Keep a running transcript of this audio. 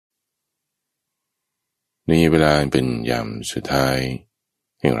ในเวลาเป็นยามสุดท้าย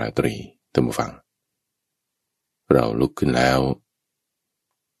แห่งราตรีท่านผู้ฟังเราลุกขึ้นแล้ว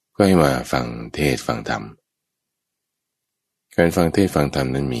ก็ให้มาฟังเทศน์ฟังธรรมการฟังเทศน์ฟังธรรม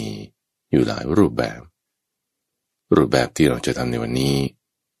นั้นมีอยู่หลายรูปแบบที่เราจะทำในวันนี้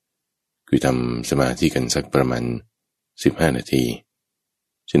คือทำสมาธิกันสักประมาณ15 นาที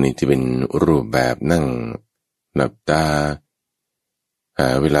ชนิดที่เป็นรูปแบบนั่งหลับตาหา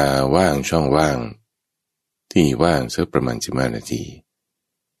เวลาว่างช่องว่างที่ว่างสักประมาณ15 นาที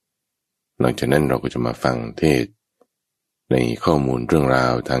หลังจากนั้นเราก็จะมาฟังเทศน์ในข้อมูลเรื่องรา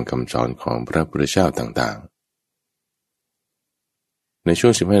วทางคำสอนของพระพุทธเจ้าต่างๆในช่ว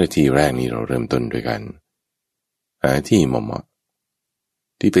ง15 นาทีแรกนี้เราเริ่มต้นด้วยกันหาที่เหมาะ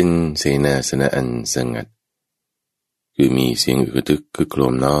ที่เป็นเสนาสนะอันสงัดคือมีเสียงอึกทึกคึกโคร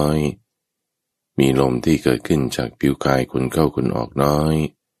มน้อยมีลมที่เกิดขึ้นจากผิวกายคนเข้าคนออกน้อย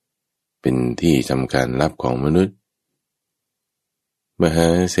เป็นที่ทำการลับของมนุษย์มหา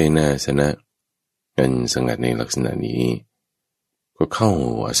เสนาสนะอันสงัดในลักษณะนี้ก็เข้า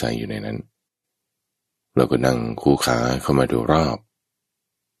อาศัยอยู่ในนั้นเราก็นั่งคู่ขาเข้ามาดูรอบ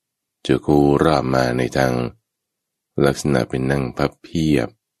เจอคู่รอบมาในทางลักษณะเป็นนั่งพับเพียบ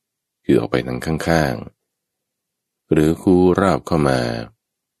คือออกไปทางข้างๆหรือคู่รอบเข้ามา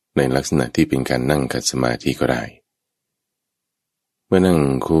ในลักษณะที่เป็นการนั่งขัดสมาธิก็ได้เมื่อนั่ง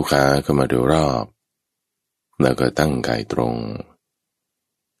คู่ขาเข้ามาดูรอบแล้วก็ตั้งกายตรง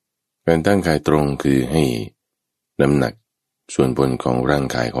การตั้งกายตรงคือให้น้ำหนักส่วนบนของร่าง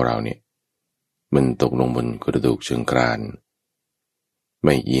กายของเราเนี่ยมันตกลงบนกระดูกเชิงกรานไ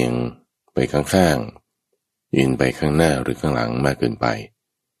ม่เอียงไปข้างๆยืนไปข้างหน้าหรือข้างหลังมากเกินไป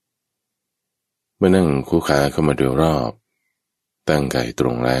เมื่อนั่งคู่ขาเข้ามาโดยรอบตั้งกายตร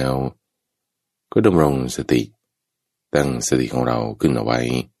งแล้วก็ดำรงสติตั้งสติของเราขึ้นเอาไว้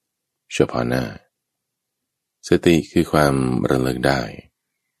เฉพาะหน้าสติคือความระลึกได้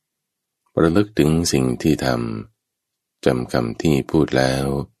ระลึกถึงสิ่งที่ทำจำคำที่พูดแล้ว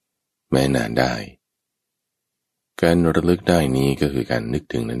แม้นานได้การระลึกได้นี้ก็คือการนึก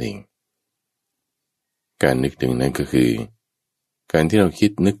ถึงนั่นเองการนึกถึงนั้นก็คือการที่เราคิ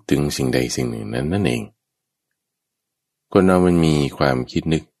ดนึกถึงสิ่งใดสิ่งหนึ่งนั้นนั่นเองคนเรามันมีความคิด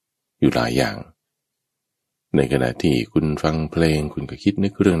นึกอยู่หลายอย่างในขณะที่คุณฟังเพลงคุณก็คิดนึ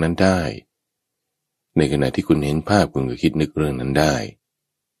กเรื่องนั้นได้ในขณะที่คุณเห็นภาพคุณก็คิดนึกเรื่องนั้นได้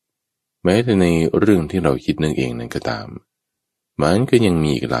แม้แต่ในเรื่องที่เราคิดนึกเองนั้นก็ตามมันก็ยัง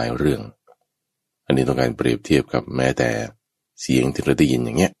มีอีกหลายเรื่องอันนี้ต้องการเปรียบเทียบกับแม้แต่เสียงที่เราได้ยินอ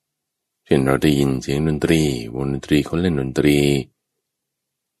ย่างเงี้ยเช่นเราได้ยินเสียงดนตรีวงดนตรีเขาเล่นดนตรี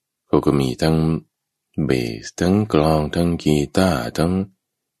เขาก็มีทั้งเบสทั้งกลองทั้งกีตาร์ทั้ง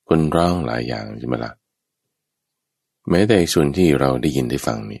คนร้องหลายอย่างใช่ไหมล่ะแม้แต่ส่วนที่เราได้ยินได้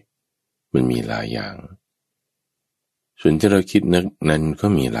ฟังนี่มันมีหลายอย่างส่วนที่เราคิดนึกนั้นก็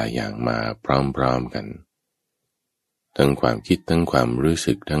มีหลายอย่างมาพร้อมๆกันทั้งความคิดทั้งความรู้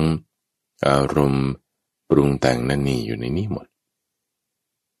สึกทั้งอารมณ์ปรุงแต่งนั่นนี่อยู่ในนี้หมด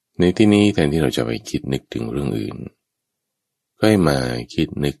ในที่นี้แทนที่เราจะไปคิดนึกถึงเรื่องอื่นก็ให้มาคิด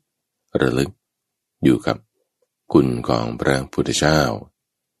นึกระลึกอยู่กับคุณของพระพุทธเจ้า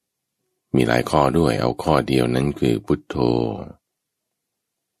มีหลายข้อด้วยเอาข้อเดียวนั้นคือพุทโธ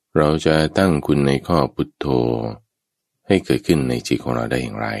เราจะตั้งคุณในข้อพุทโธให้เกิดขึ้นในจิตของเราได้อ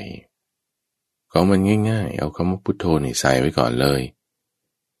ย่างไรก็มันง่ายๆเอาคำว่าพุทโธนี่ใส่ไว้ก่อนเลย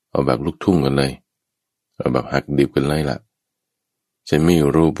เอาแบบลูกทุ่งกันเลยเอาแบบหักดิบกันเลยล่ะฉันไม่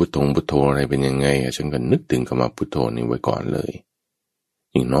รู้พุทโธอะไรเป็นยังไงฉันก็นึกถึงคำว่าพุทโธนี่ไว้ก่อนเลย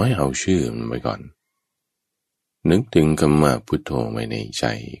อย่างน้อยเอาชื่อมันไว้ก่อนนึกถึงคำว่าพุทโธไว้ในใจ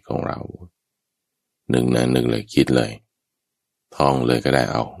ของเรานึกนะนึกเลยคิดเลยท่องเลยก็ได้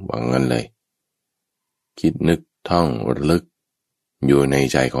เอาว่างั้นเลยคิดนึกท่องระลึกอยู่ใน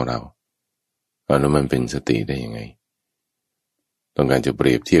ใจของเราแล้วมันเป็นสติได้ยังไงต้องการจะเป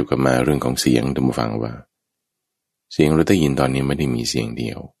รียบเทียบกับมาเรื่องของเสียงท่านผู้ฟังว่าเสียงเราได้ยินตอนนี้ไม่ได้มีเสียงเดี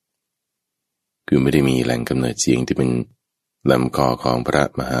ยวคือไม่ได้มีแหล่งกำเนิดเสียงที่เป็นลำคอของพระ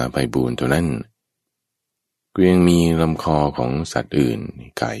มหาไพบูลย์เท่านั้นก็ยังมีลำคอของสัตว์อื่น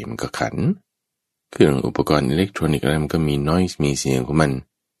ไก่มันก็ขันเครื่องอุปกรณ์อิเล็กทรอนิกส์อะไรมันก็มีนอยส์มีเสียงของมัน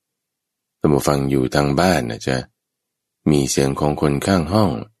ท่านผู้ฟังอยู่ทางบ้านนะจะมีเสียงของคนข้างห้อ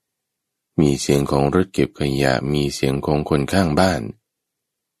งมีเสียงของรถเก็บขยะมีเสียงของคนข้างบ้าน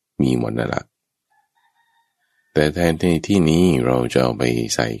มีหมดนั่นแหละแต่แทนที่นี้เราจะเอาไป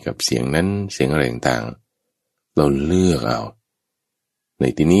ใส่กับเสียงนั้นเสียงอะไรต่างๆเราเลือกเอาใน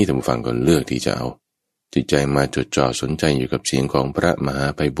ที่นี้ท่านผู้ฟังก็เลือกที่จะเอาจิตใจมาจดจ่อสนใจอยู่กับเสียงของพระมหา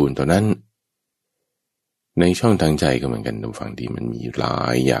ไพบูลย์เท่านั้น ในช่องทางใจก็เหมือนกันตรงฝั่งที่มันมีหลา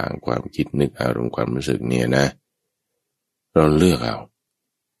ยอย่างความคิดนึกอารมณ์ความรู้สึกเนี่ยนะเราเลือกเอา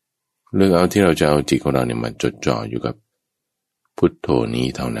ที่เราจะเอาจิตของเราเนี่ยมาจดจ่ออยู่กับพุทโธนี้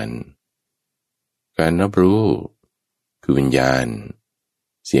เท่านั้นการรับรู้คือวิญญาณ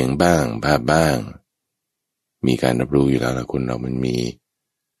เสียงบ้างภาพบ้างมีการรับรู้อยู่แล้วละคนเรามันมี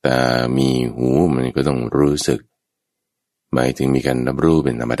ตามีหูมันก็ต้องรู้สึกหมายถึงมีการรับรู้เ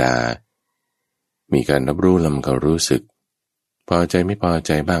ป็นธรรมดามีการรับรู้แล้วมันก็รู้สึกพอใจไม่พอใ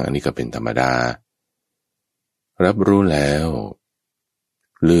จบ้างอันนี้ก็เป็นธรรมดารับรู้แล้ว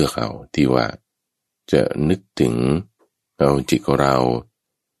เลือกเอาที่ว่าจะนึกถึงเอาจิตของเรา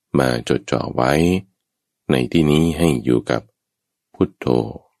มาจดจ่อไว้ในที่นี้ให้อยู่กับพุทโธ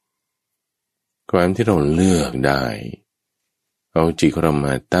ความที่เราเลือกได้เอาจิตของเราม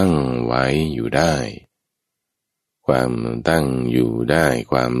าตั้งไว้อยู่ได้ความตั้งอยู่ได้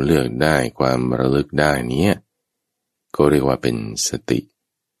ความเลือกได้ความระลึกได้นี้ก็เรียกว่าเป็นสติ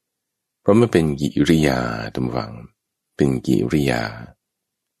เพราะมันเป็นกิริยาตามฝังเป็นกิริยา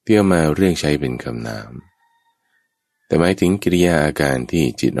ที่เอามาเรียกใช้เป็นคำนามแต่หมายถึงกิริยาอาการที่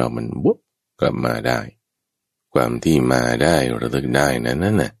จิตเรามันวุบกลับมาได้ความที่มาได้ระลึกได้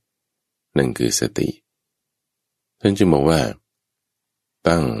นั่นคือสติท่านจึงบอกว่า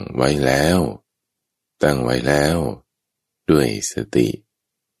ตั้งไว้แล้วด้วยสติ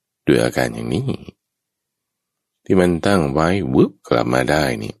ด้วยอาการอย่างนี้ที่มันตั้งไว้วุบกลับมาได้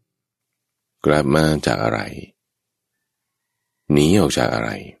นี่กลับมาจากอะไรหนีออกจากอะไร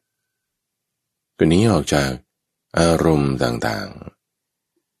ก็หนีออกจากอารมณ์ต่าง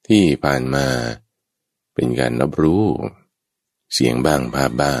ๆที่ผ่านมาเป็นการรับรู้เสียงบ้างภา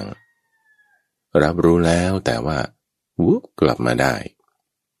พบ้างรับรู้แล้วแต่ว่าวุบกลับมาได้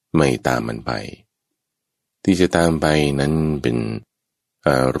ไม่ตามมันไปที่จะตามไปนั้นเป็น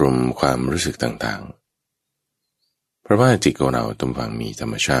อารมณ์ความรู้สึกต่างๆเพราะว่าจิตของเราตรงฝั่งมีธร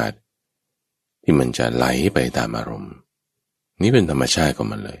รมชาติที่มันจะไหลไปตามอารมณ์นี่เป็นธรรมชาติของ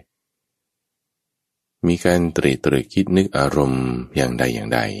มันเลยมีการตรีคิดนึกอารมณ์อย่างใดอย่าง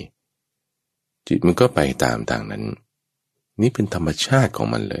ใดจิตมันก็ไปตามต่างนั้นนี่เป็นธรรมชาติของ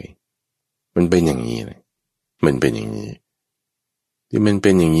มันเลยมันเป็นอย่างนี้เลยมันเป็นอย่างนี้ที่มันเป็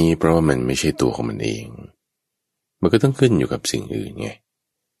นอย่างนี้เพราะว่ามันไม่ใช่ตัวของมันเองมันก็ต้องขึ้นอยู่กับสิ่งอื่นไง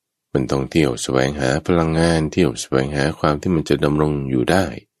มันต้องเที่ยวแสวงหาพลังงานเที่ยวแสวงหาความที่มันจะดำรงอยู่ได้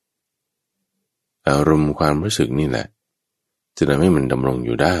อารมณ์ความรู้สึกนี่แหละจะทำให้มันดำรงอ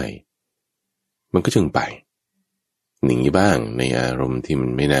ยู่ได้มันก็จึงไปหนีบ้างในอารมณ์ที่มั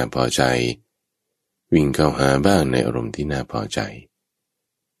นไม่น่าพอใจวิ่งเข้าหาบ้างในอารมณ์ที่น่าพอใจ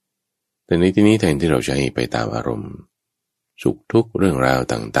แต่ในที่นี้แทนที่เราจะให้ไปตามอารมณ์สุขทุกข์เรื่องราว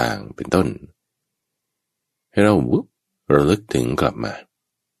ต่างๆเป็นต้นให้เราระลึกถึงกลับมา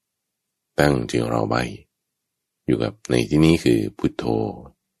ตั้งจิตเราไว้อยู่กับในที่นี้คือพุทโธ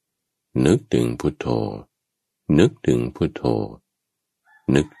นึกถึงพุทโธนึกถึงพุทโธ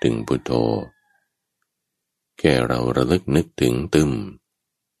นึกถึงพุทโธแค่เราระลึกนึกถึงตึม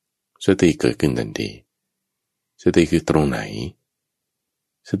สติเกิดขึ้นทันทีสติคือตรงไหน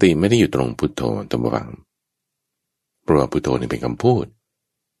สติไม่ได้อยู่ตรงพุทโธตรงบังเพราะว่าพุทโธนี่เป็นคำพูด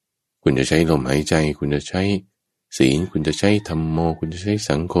คุณจะใช้ลมหายใจคุณจะใช้ศีลคุณจะใช้ธัมโมคุณจะใช้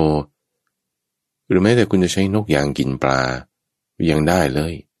สังโฆหรือแม้แต่คุณจะใช้นกยางกินปลายังได้เล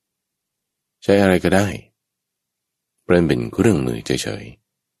ยใช้อะไรก็ได้เป็นเครื่องมือเฉย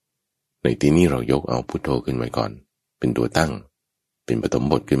ๆในที่นี้เรายกเอาพุทโธขึ้นไว้ก่อนเป็นตัวตั้งเป็นปฐม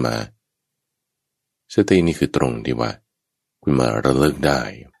บทขึ้นมาสตินี่คือตรงที่ว่าคุณมาระลึกได้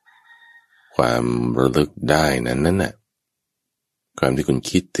ความระลึกได้นั้นน่ะความที่คุณ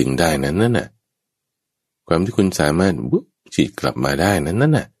คิดถึงได้นั้นน่ะความที่คุณสามารถบุ๊บจิตกลับมาได้นั้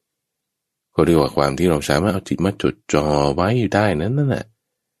นน่ะก็เรียกว่าความที่เราสามารถเอาจิตมาจดจ่อไว้ได้นั้นน่ะ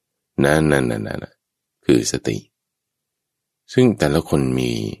นั่นคือสติซึ่งแต่ละคน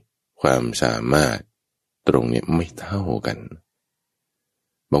มีความสามารถตรงนี้ไม่เท่ากัน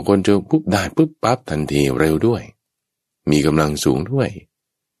บางคนจะปุ๊บได้ปุ๊บปั๊บทันทีเร็วด้วยมีกำลังสูงด้วย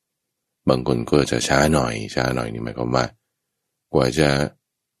บางคนก็จะช้าหน่อยนี่หมายความว่ากว่าจะ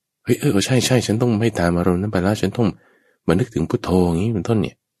ใช่ฉันต้องไม่ตามอารมณ์นั้นไปแล้วฉันต้องมานึกถึงพุทโธอย่างนี้เป็นต้นเ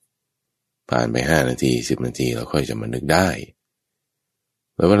นี่ยผ่านไป5 นาที10 นาทีเราค่อยจะมานึกได้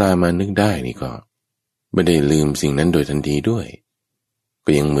แล้วเวลามานึกได้นี่ก็ไม่ได้ลืมสิ่งนั้นโดยทันทีด้วยก็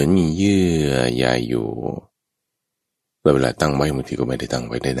ยังเหมือนมีเยื่อใยอยู่เวลาตั้งไว้บางทีก็ไม่ได้ตั้ง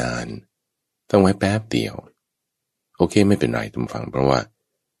ไว้ได้นานตั้งไว้แป๊บเดียวโอเคไม่เป็นไรทุกฝั่งเพราะว่า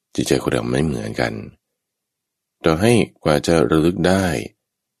จิตใจคนเราไม่เหมือนกันต่อให้กว่าจะระลึกได้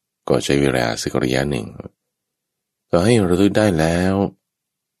ก็ใช้เวลาสักระยะหนึ่งต่อให้ระลึกได้แล้ว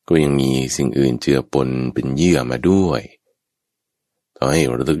ก็ยังมีสิ่งอื่นเจือปนเป็นเยื่อมาด้วยต่อให้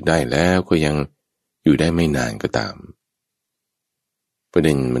ระลึกได้แล้วก็ยังอยู่ได้ไม่นานก็ตามประเ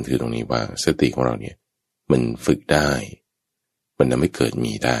ด็นมันคือตรงนี้ว่าสติของเราเนี่ยมันฝึกได้มันทำให้เกิด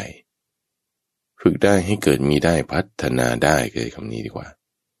มีได้ฝึกได้ให้เกิดมีได้พัฒนาได้เกิดคำนี้ดีกว่า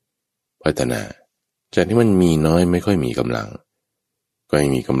พัฒนาจากที่มันมีน้อยไม่ค่อยมีกำลังก็ให้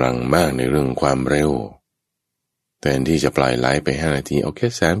มีกำลังมากในเรื่องความเร็วแทนที่จะปล่อยไหลไป5 นาทีเอาแค่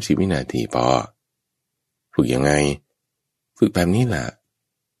30 วินาทีพอฝึกยังไงฝึกแบบนี้แหละ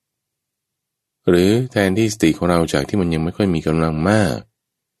หรือแทนที่สติของเราจากที่มันยังไม่ค่อยมีกำลังมาก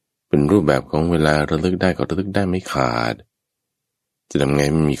เป็นรูปแบบของเวลาระลึกได้ก็ระลึกได้ไม่ขาดจะทำไง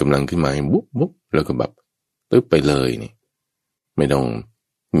มันมีกำลังขึ้นมาให้บุ๊บบุ๊บแล้วก็แบบตึ๊บไปเลยนี่ไม่ต้อง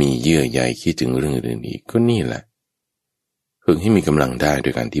มีเยื่อใยคิดถึงเรื่องอื่นอีกก็นี่แหละฝึกให้มีกำลังได้โด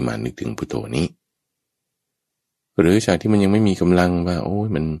ยการที่มานึกถึงพุทโธนี้หรือจากที่มันยังไม่มีกำลังว่าโอ้ย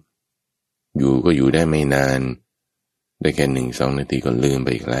มันอยู่ก็อยู่ได้ไม่นานได้แค่1-2 นาทีก็ลืมไป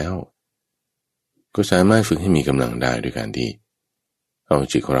อีกแล้วก็สามารถฝึกให้มีกำลังได้โดยการที่เอา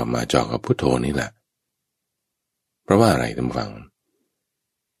จิตของเรามาจ่อกับพุทโธนี่แหละเพราะว่าอะไรท่านฟัง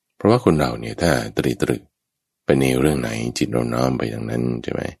เพราะว่าคนเราเนี่ยถ้าตรึกไปในเรื่องไหนจิตเราน้อมไปทางนั้นใ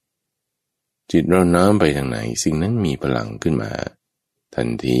ช่ไหมจิตเราน้อมไปทางไหนสิ่งนั้นมีพลังขึ้นมาทัน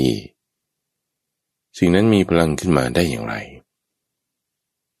ทีสิ่งนั้นมีพลังขึ้นมาได้อย่างไร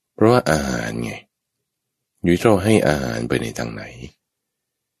เพราะว่าอาหารไงอยู่ที่เราให้อาหารไปในทางไหน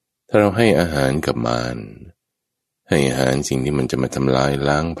ถ้าเราให้อาหารกับมารให้อาหารสิ่งที่มันจะมาทำลาย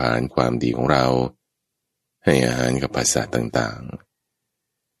ล้างผ่านความดีของเราให้อาหารกับภาษาต่าง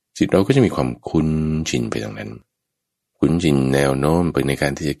ๆจิตเราก็จะมีความคุ้นชินไปทางนั้นคุ้นชินแนวโน้มไปในกา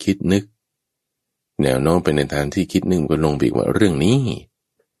รที่จะคิดนึกแนวโน้มไปในทางที่คิดนึกก็ลงไปว่าเรื่องนี้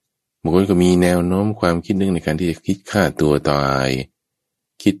บางคนก็มีแนวโน้มความคิดนึกในการที่จะคิดฆ่าตัวตาย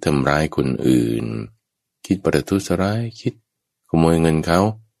คิดทำร้ายคนอื่นคิดประทุษร้ายคิดขโมยเงินเขา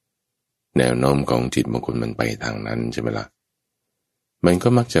แนวโน้มของจิตบางคนมันไปทางนั้นใช่ไหมล่ะมันก็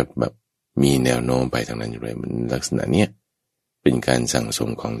มักจะแบบมีแนวโน้มไปทางนั้นอยู่เลยมันลักษณะเนี้ยเป็นการสั่งสม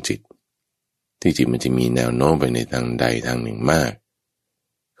ของจิตที่จิตมันจะมีแนวโน้มไปในทางใดทางหนึ่งมาก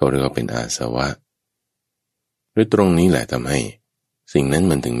เขาเรียกว่าเป็นอาสวะด้วยตรงนี้แหละทำให้สิ่งนั้น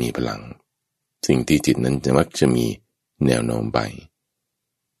มันถึงมีพลังสิ่งที่จิตนั้นจะมักจะมีแนวโน้มไป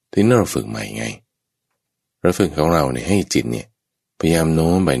ทีนี้เราฝึกใหม่ไงเราฝึกของเราเนี่ยให้จิตเนี่ยพยายามโน้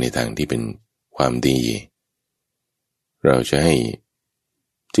มไปในทางที่เป็นความดีเราจะให้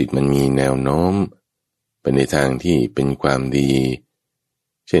จิตมันมีแนวโน้มไปในทางที่เป็นความดี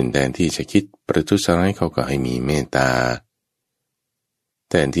เช่นแทนที่จะคิดประทุษร้ายเขาก็ให้มีเมตตา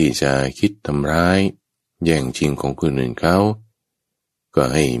แทนที่จะคิดทำร้ายแย่งชิงของคนอื่นเขาก็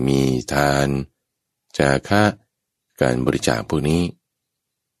ให้มีทานจาคะการบริจาคพวกนี้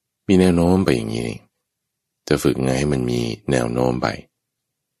มีแนวโน้มไปอย่างนี้จะฝึกไงให้มันมีแนวโน้มไป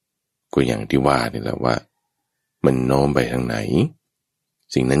ก็อย่างที่ว่านี่แหละว่ามันโน้มไปทางไหน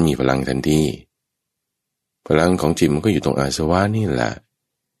สิ่งนั้นมีพลังทันทีพลังของจิตมันก็อยู่ตรงอาสวะนี่แหละ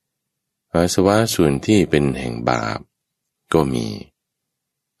อาสวะส่วนที่เป็นแห่งบาปก็มี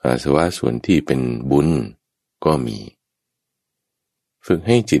อาสวะส่วนที่เป็นบุญก็มีฝึกใ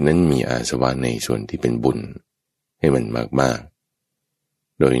ห้จิตนั้นมีอาสวะในส่วนที่เป็นบุญให้มันมาก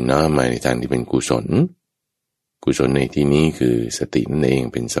ๆโดยน้อมมาในทางที่เป็นกุศลกุศลในที่นี้คือสตินั่นเอง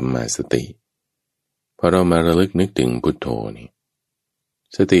เป็นสัมมาสติพอเรามาระลึกนึกถึงพุทโธนี่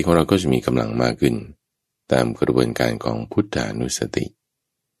สติของเราก็จะมีกำลังมากขึ้นตามกระบวนการของพุทธานุสติ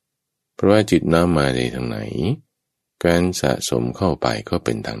เพราะว่าจิตน้อมมาในทางไหนการสะสมเข้าไปก็เ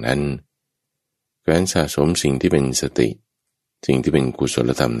ป็นทางนั้นการสะสมสิ่งที่เป็นสติสิ่งที่เป็นกุศ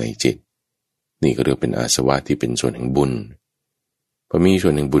ลธรรมในจิตนี่ก็เรียกเป็นอาสวะที่เป็นส่วนแห่งบุญพอมีส่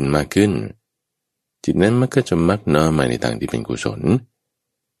วนแห่งบุญมากขึ้นจิตนั้นมันก็จะมักน้อมมาในทางที่เป็นกุศล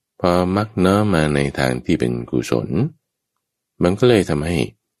พอมักน้อมมาในทางที่เป็นกุศลมันก็เลยทำให้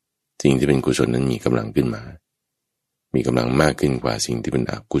สิ่งที่เป็นกุศลนั้นมีกำลังขึ้นมามีกำลังมากขึ้นกว่าสิ่งที่เป็น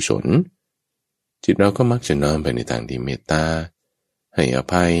อกุศลจิตเราก็มักจะน้อมไปในทางที่เมตตาให้อ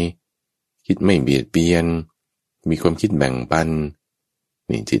ภัยคิดไม่เบียดเบียนมีความคิดแบ่งปัน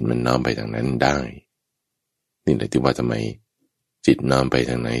นี่จิตมันน้อมไปทางนั้นได้นี่แหละที่ว่าทำไมจิตน้อมไป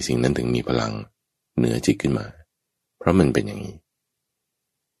ทางไหนสิ่งนั้นถึงมีพลังเหนือจิตขึ้นมาเพราะมันเป็นอย่างนี้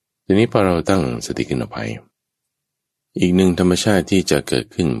ทีนี้พอเราตั้งสติขึ้นเอาไปอีกหนึ่งธรรมชาติที่จะเกิด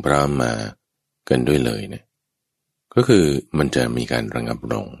ขึ้นพร้อมมากันด้วยเลยเนี่ยก็คือมันจะมีการระงับ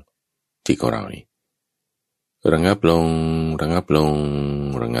ลงจิตของเรานี่ระงับลงระงับลง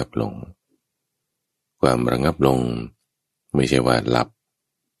ระงับลงความระงับลงไม่ใช่ว่าหลับ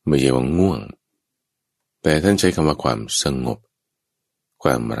ไม่ใช่ว่าง่วงแต่ท่านใช้คำว่าความสงบ คว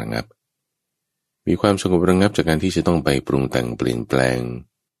ามระงับมีความสงบระงับจากการที่จะต้องไปปรุงแต่งเปลี่ยนแปลง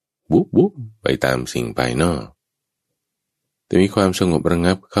บุ๊บไปตามสิ่งภายนอกแต่มีความสงบระ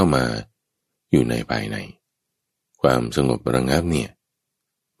งับเข้ามาอยู่ในภายในความสงบระงับเนี่ย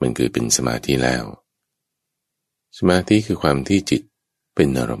มันคือเป็นสมาธิแล้วสมาธิคือความที่จิตเป็น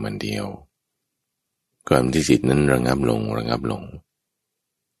อารมณ์เดียวความที่จิตนั้นระงับลงระงับลง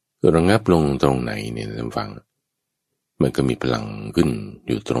ตรงไหนเนี่ยท่านฟังมันก็มีพลังขึ้นอ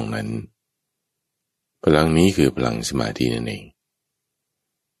ยู่ตรงนั้นพลังนี้คือพลังสมาธินั่นเอง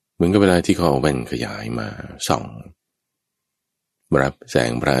เหมือนกับเวลาที่เขาเอาแว่นขยายมาส่องรับแส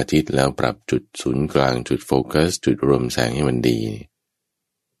งพระอาทิตย์แล้วปรับจุดศูนย์กลางจุดโฟกัสจุดรวมแสงให้มันดี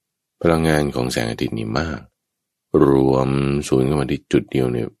พลังงานของแสงอาทิตย์นี่มากรวมศูนย์เข้ามาที่จุดเดียว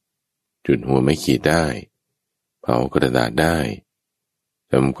เนี่ยจุดหัวไม่ขีดได้เผากระดาษได้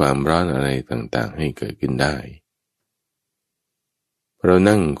ทำความร้อนอะไรต่างๆให้เกิดขึ้นได้เรา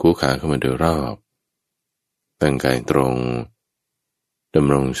นั่งคู่ขาเข้ามาโดยรอบตั้งกายตรงด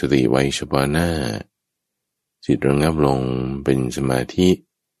ำรงสติไว้เฉพาะหน้าจิตระงับลงเป็นสมาธิ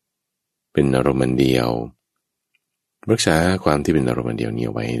เป็นอารมณ์เดียวรักษาความที่เป็นอารมณ์เดียวนี้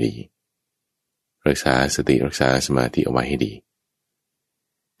ไว้ให้ดีรักษาสติรักษาสมาธิเอาไว้ให้ดี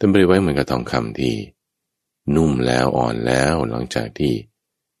ตั้งไว้เหมือนกับทองคำที่นุ่มแล้วอ่อนแล้วหลังจากที่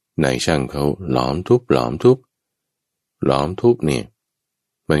นายช่างเขาหลอมทุบเนี่ย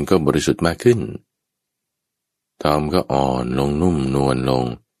มันก็บริสุทธิ์มากขึ้นทองก็อ่อนลงนุ่มนวลลง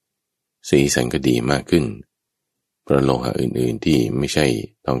สีสันก็ดีมากขึ้นเพราะโลหะอื่นๆที่ไม่ใช่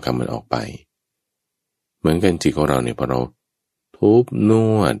ทองคำมันออกไปเหมือนกันจิตของเราเนี่ยพอเราทุบน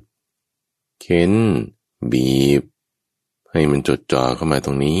วดเค้นบีบให้มันจดจ่อเข้ามาต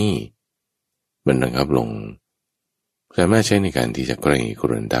รงนี้มันระงับลงสามารถใช้ในการที่จะใกล้กร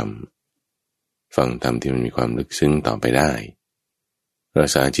วนดำฟังธรรมที่มันมีความลึกซึ้งต่อไปได้รัก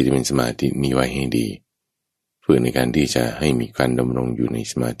ษาจิตเป็นสมาธินี้ไว้ให้ดีเพื่อในการที่จะให้มีการดำรงอยู่ใน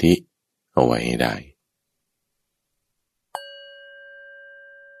สมาธิเอาไว้ให้ได้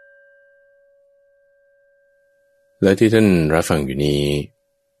และที่ท่านรับฟังอยู่นี้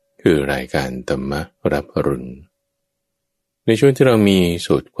คือรายการธรรมรับอรุณในช่วงที่เรามี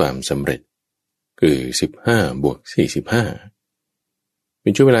สูตรความสำเร็จคือ15+45เป็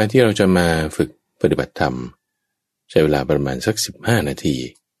นช่วงเวลาที่เราจะมาฝึกปฏิบัติธรรมใช้เวลาประมาณสัก15นาที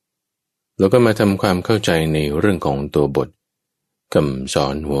แล้วก็มาทำความเข้าใจในเรื่องของตัวบทคำสอ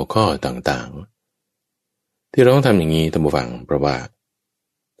นหัวข้อต่างๆที่เราต้องทำอย่างนี้ท่านผู้ฟังเพราะว่า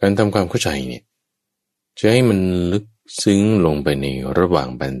การทำความเข้าใจเนี่ยจะให้มันลึกซึ้งลงไปในระหว่าง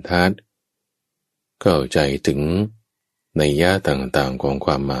บรรทัดเข้าใจถึงนัยยะต่างๆของค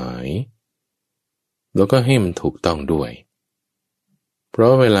วามหมายแล้วก็ให้มันถูกต้องด้วยเพรา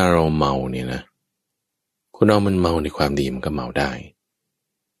ะเวลาเราเมาเนี่ยนะคนเรามันเมาในความดีมันก็เมาได้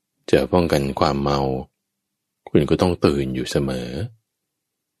จะป้องกันความเมาคุณก็ต้องตื่นอยู่เสมอ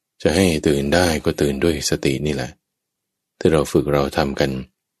จะให้ตื่นได้ก็ตื่นด้วยสตินี่แหละที่เราฝึกเราทำกัน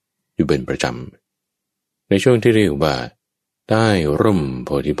อยู่เป็นประจำในช่วงที่เรียกว่าใต้ร่มโพ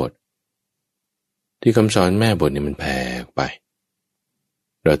ธิบทที่คำสอนแม่บทนี่มันแผ่ไป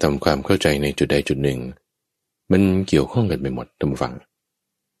เราทำความเข้าใจในจุดใดจุดหนึ่งมันเกี่ยวข้องกันไปหมดท่านผู้ฟัง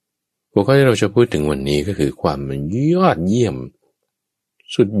หัวข้อที่เราจะพูดถึงวันนี้ก็คือความมันยอดเยี่ยม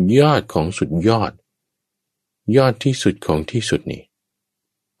สุดยอดของสุดยอดยอดที่สุดของที่สุดนี่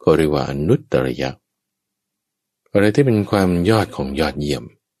ก็เรียกว่าอนุตตรยะอะไรที่เป็นความยอดของยอดเยี่ยม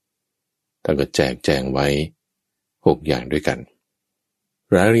ท่านก็แจกแจงไว้6อย่างด้วยกัน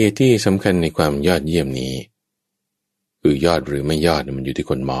รายละเอียดที่สำคัญในความยอดเยี่ยมนี้คือยอดหรือไม่ยอดมันอยู่ที่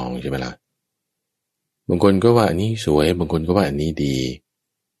คนมองใช่ไหมล่ะบางคนก็ว่าอันนี้สวยบางคนก็ว่าอันนี้ดี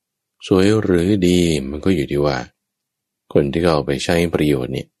สวยหรือดีมันก็อยู่ที่ว่าคนที่เขาไปใช้ประโยช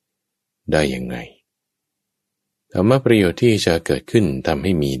น์เนี่ยได้อย่างไงธรรมะประโยชน์ที่จะเกิดขึ้นทำใ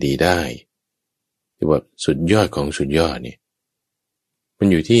ห้มีดีได้ที่ว่าสุดยอดของสุดยอดเนี่ยมัน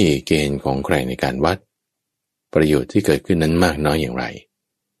อยู่ที่เกณฑ์ของใครในการวัดประโยชน์ที่เกิดขึ้นนั้นมากน้อยอย่างไร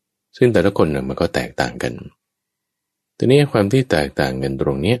ซึ่งแต่ละคนมันก็แตกต่างกันทีนี้ความที่แตกต่างกันตร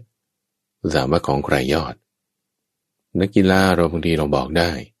งนี้ถามว่าของใครยอดนักกีฬาเราบางทีเราบอกไ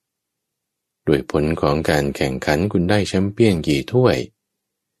ด้ด้วยผลของการแข่งขันคุณได้แชมเปี้ยนกี่ถ้วย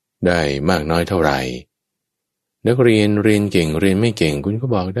ได้มากน้อยเท่าไหร่นักเรียนเรียนเก่งเรียนไม่เก่งคุณก็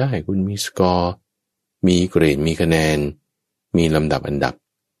บอกได้คุณมีสกอร์มีเกรดมีคะแนนมีลำดับอันดับ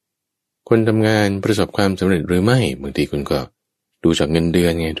คนทำงานประสบความสำเร็จหรือไม่บางทีคุณก็ดูจากเงินเดือ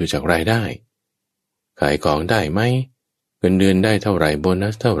นไงดูจากรายได้ขายของได้ไหมเงินเดือนได้เท่าไหร่โบนั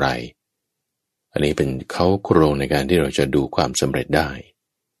สเท่าไหร่อันนี้เป็นเขาโครงในการที่เราจะดูความสำเร็จได้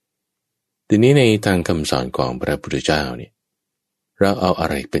ทีนี้ในทางคำสอนของพระพุทธเจ้าเนี่ย เราเอาอะ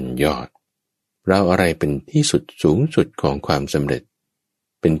ไรเป็นยอดเราอะไรเป็นที่สุดสูงสุดของความสำเร็จ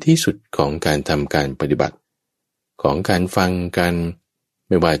เป็นที่สุดของการทำการปฏิบัติของการฟังกันไ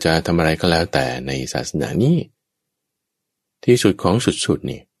ม่ว่าจะทำอะไรก็แล้วแต่ในศาสนานี้ที่สุดของสุดๆ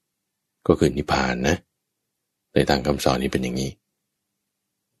นี่ก็คือนิพพานนะในทางคำสอนนี้เป็นอย่างนี้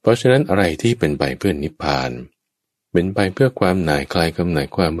เพราะฉะนั้นอะไรที่เป็นไปเพื่อนิพพานเป็นไปเพื่อความหน่ายคลายกำหนัด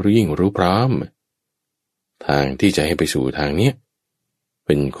ความรู้ยิ่งรู้พร้อมทางที่จะให้ไปสู่ทางนี้เ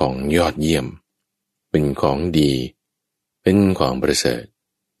ป็นของยอดเยี่ยมเป็นของดีเป็นของประเสริฐ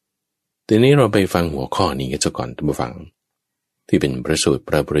ทีนี้เราไปฟังหัวข้อนี้กันซะก่อนท่านผู้ฟังที่เป็นพระสูตรพ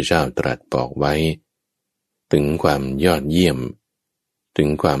ระพุทธเจ้าตรัสบอกไว้ถึงความยอดเยี่ยมถึง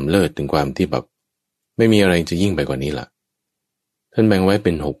ความเลิศถึงความที่แบบไม่มีอะไรจะยิ่งไปกว่านี้ล่ะท่านแบ่งไว้เ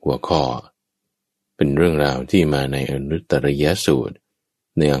ป็น6หัวข้อเป็นเรื่องราวที่มาในอนุตตริยสูตร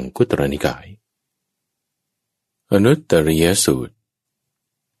ในอังคุตรนิกายอนุตตริยสูตร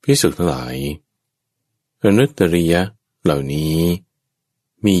ภิกษุทั้งหลายอนุตตริยเหล่านี้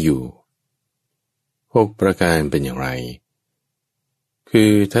มีอยู่6ประการเป็นอย่างไรคื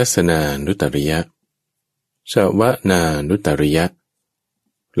อทัศนานุตตริยชวนานุตตริย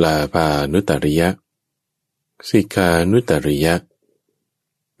ลาภานุตตริยสิกขานุตตริย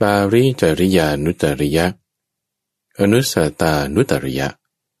ปาริจริยานุตตริยอนุสตานุตตริย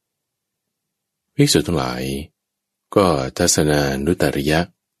ภิกษุทั้งหลายก็ทัศนานุตตริย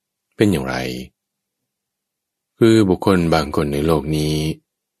เป็นอย่างไรคือบุคคลบางคนในโลกนี้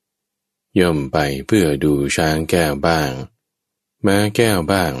ย่อมไปเพื่อดูช้างแก้วบ้างม้าแก้ว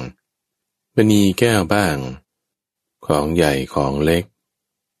บ้างมณีแก้วบ้างของใหญ่ของเล็ก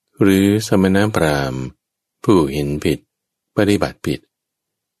หรือสมณพราหมณ์ผู้เห็นผิดปฏิบัติผิด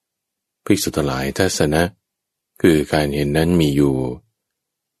ภิกษุทั้งหลายทัศนะคือการเห็นนั้นมีอยู่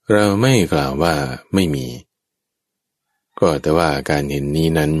เราไม่กล่าวว่าไม่มีก็แต่ว่าการเห็นนี้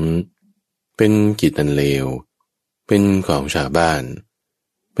นั้นเป็นกิจอันเลวเป็นของชาวบ้าน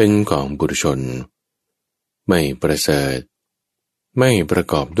เป็นของบุรุชนไม่ประเสริฐไม่ประ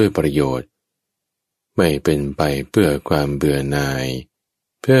กอบด้วยประโยชน์ไม่เป็นไปเพื่อความเบื่อหน่าย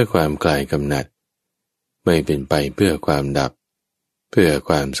เพื่อความคลายกำหนัดไม่เป็นไปเพื่อความดับเพื่อค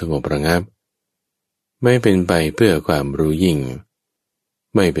วามสงบระงับไม่เป็นไปเพื่อความรู้ยิ่ง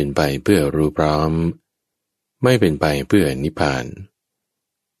ไม่เป็นไปเพื่อรู้พร้อมไม่เป็นไปเพื่อนิพพาน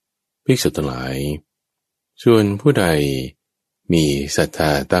ภิกษุทั้งหลายส่วนผู้ใดมีศรัทธ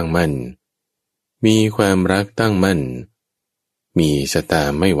าตั้งมั่นมีความรักตั้งมั่นมีศรัทธา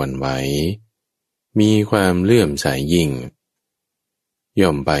ไม่หวั่นไหวมีความเลื่อมใสยิ่งย่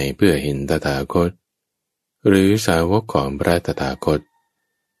อมไปเพื่อเห็นตถาคตหรือสาวกของพระตถาคต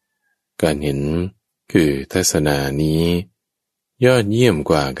การเห็นคือทัศนานี้ยอดเยี่ยม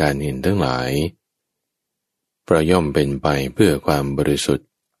กว่าการเห็นทั้งหลายเพราะย่อมเป็นไปเพื่อความบริสุทธิ์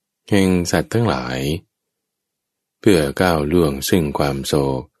แห่งสัตว์ทั้งหลายเพื่อก้าวล่วงซึ่งความโศ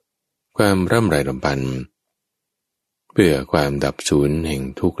กความร่ำไรรำพันเพื่อความดับสูญแห่ง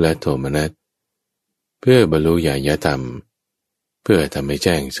ทุกข์และโทมนัสเพื่อบรรลุญาณธรรมเพื่อทำให้แ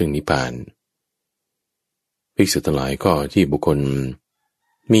จ้งซึ่งนิพพานภิกษุทั้งหลายก็ที่บุคคล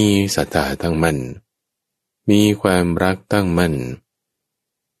มีศรัทธาตั้งมั่นมีความรักตั้งมั่น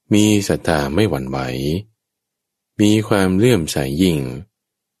มีศรัทธาไม่หวั่นไหวมีความเลื่อมใสยิ่ง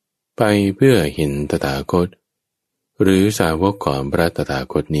ไปเพื่อเห็นตถาคตหรือสาวกของพระตถา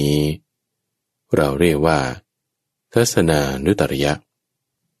คตนี้เราเรียกว่าทัศนานุตตริย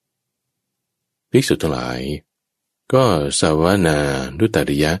ภิกษุทั้งหลายก็สาวนานุตต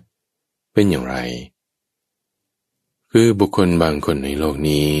ริยเป็นอย่างไรคือบุคคลบางคนในโลก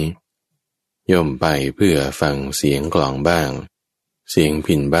นี้ย่อมไปเพื่อฟังเสียงกลองบ้างเสียง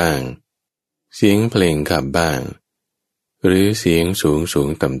พิณบ้างเสียงเพลงขับบ้างหรือเสียงสูง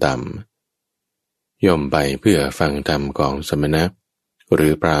ต่ำๆย่อมไปเพื่อฟังธรรมของสมณะหรื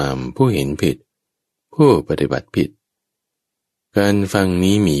อพราหมณ์ผู้เห็นผิดผู้ปฏิบัติผิดการฟัง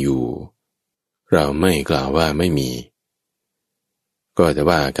นี้มีอยู่เราไม่กล่าวว่าไม่มีก็แต่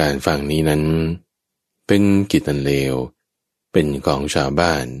ว่าการฟังนี้นั้นเป็นกิจอันเลวเป็นของชาว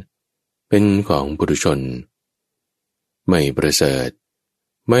บ้านเป็นของปุถุชนไม่ประเสริฐ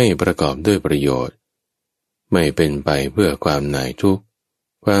ไม่ประกอบด้วยประโยชน์ไม่เป็นไปเพื่อความหน่ายทุกข์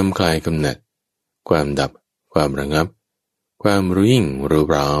ความคลายกำหนัดความดับความระงับความรู้ยิ่งรู้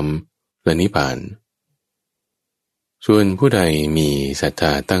พร้อมและนิพพานส่วนผู้ใดมีศรัทธ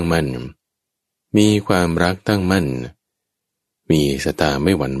าตั้งมั่นมีความรักตั้งมั่นมีศรัทธาไ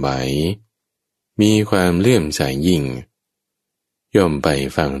ม่หวั่นไหวมีความเลื่อมใสยิ่งย่อมไป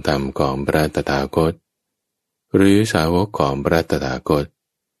ฟังธรรมของพระตถาคตหรือสาวกของพระตถาคต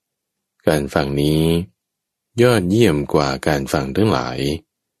การฟังนี้ ยอดเยี่ยมกว่าการฟังทั้งหลาย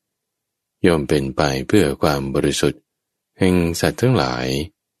ย่อมเป็นไปเพื่อความบริสุทธิ์แห่งสัตว์ทั้งหลาย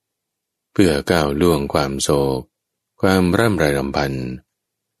เพื่อก้าวล่วงความโศกความร่ำไรรำพัน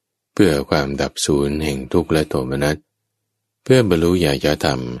เพื่อความดับสูญแห่งทุกข์และโทมนัสเพื่อบรรลุญาณธร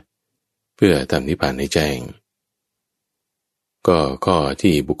รมเพื่อทำนิพพานให้แจ้งก็ข้อ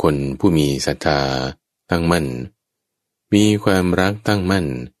ที่บุคคลผู้มีศรัทธาตั้งมั่นมีความรักตั้งมั่น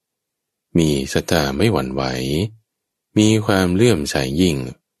มีศรัทธาไม่หวั่นไหวมีความเลื่อมใสยิ่ง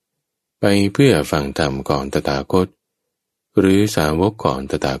ไปเพื่อฟังธรรมของตถาคตหรือสาวกของ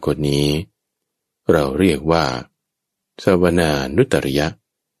ตถาคตนี้เราเรียกว่าสวนานุตตริยะ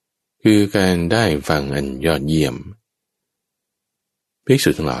คือการได้ฟังอันยอดเยี่ยมภิกษุ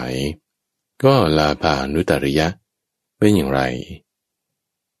ทั้งหลายก็ลาภานุตตริยะเป็นอย่างไร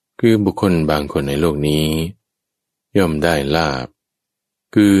คือบุคคลบางคนในโลกนี้ย่อมได้ลาภ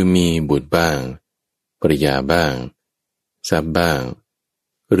คือมีบุตรบ้างภริยาบ้างทรัพย์บ้าง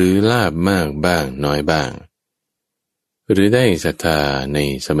หรือลาภมากบ้างน้อยบ้างหรือได้ศรัทธาใน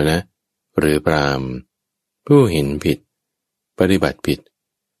สมณะหรือพราหมณ์ผู้เห็นผิดปฏิบัติผิด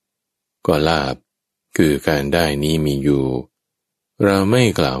ก็ลาภคือการได้นี้มีอยู่เราไม่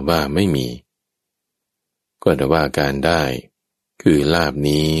กล่าวว่าไม่มีก็แต่ว่าการได้คือลาภ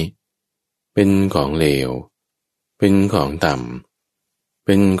นี้เป็นของเลวเป็นของต่ำเ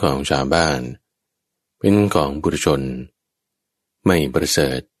ป็นของชาวบ้านเป็นของปุถุชนไม่ประเสริ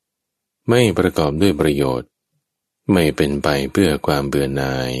ฐไม่ประกอบด้วยประโยชน์ไม่เป็นไปเพื่อความเบื่อหน่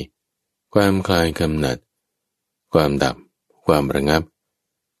ายความคลายกำหนัดความดับความระงับ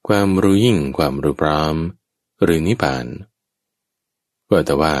ความรู้ยิ่งความรู้พร้อมหรือนิพพานก็แ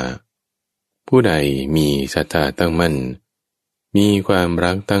ต่ว่าผู้ใดมีศรัทธาตั้งมั่นมีความ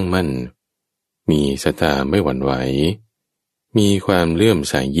รักตั้งมั่นมีศรัทธาไม่หวั่นไหวมีความเลื่อม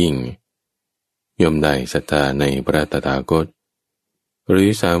ใสยิ่งย่อมได้ศรัทธาในพระตถาคตหรือ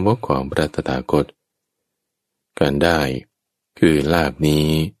สาวกของพระตถาคตการได้คือลาภนี้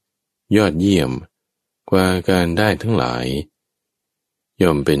ยอดเยี่ยมกว่าการได้ทั้งหลายย่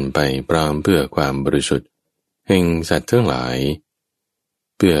อมเป็นไปพร้อมเพื่อความบริสุทธิ์แห่งสัตว์ทั้งหลาย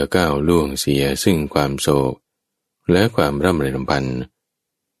เพื่อก้าวล่วงเสียซึ่งความโศกและความร่ำไรรำพัน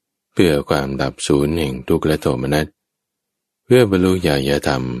เพื่อความดับสูญแห่งทุกข์และโทมนัสเพื่อบรรลุญาณธ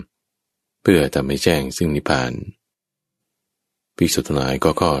รรมเพื่อทำให้แจ้งซึ่งนิพพานภิกษุทั้งหลาย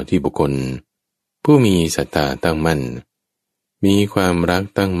ก็ข้อที่บุคคลผู้มีศรัทธาตั้งมั่นมีความรัก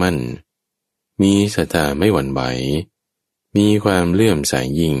ตั้งมั่นมีศรัทธาไม่หวั่นไหวมีความเลื่อมใส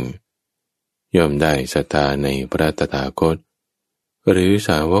ยิ่งย่อมได้ศรัทธาในพระตถาคตหรือส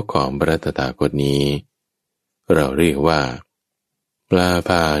าวกของพระตถาคตนี้เราเรียกว่าปลาภ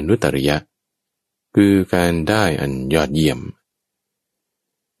านุตตริยะคือการได้อันยอดเยี่ยม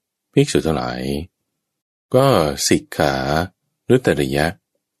ภิกษุทั้งหลายก็สิกขานุตตริยะ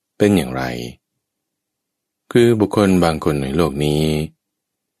เป็นอย่างไรคือบุคคลบางคนในโลกนี้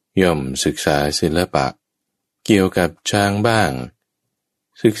ย่อมศึกษาศิลปะเกี่ยวกับช้างบ้าง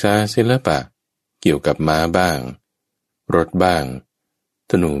ศึกษาศิลปะเกี่ยวกับม้าบ้างรถบ้าง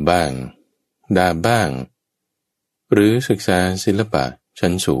ธนูบ้างดาบบ้างหรือศึกษาศิลปะชั้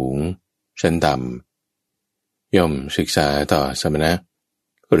นสูงชั้นต่ำย่อมศึกษาต่อสมณะ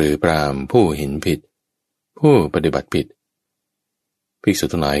หรือพราหมณ์ผู้เห็นผิดผู้ปฏิบัติผิดภิกษุ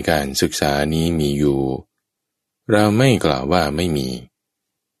ทั้งหลายการศึกษานี้มีอยู่เราไม่กล่าวว่าไม่มี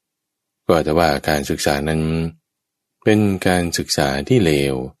ก็แต่ว่าการศึกษานั้นเป็นการศึกษาที่เล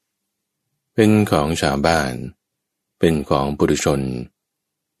วเป็นของชาวบ้านเป็นของปุถุชน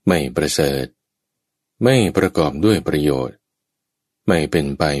ไม่ประเสริฐไม่ประกอบด้วยประโยชน์ไม่เป็น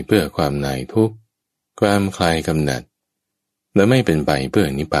ไปเพื่อความหน่ายทุกข์ความคลายกำหนัดและไม่เป็นไปเพื่อ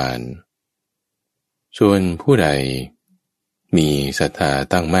นิพพานส่วนผู้ใดมีศรัทธา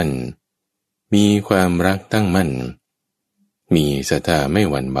ตั้งมั่นมีความรักตั้งมั่นมีศรัทธาไม่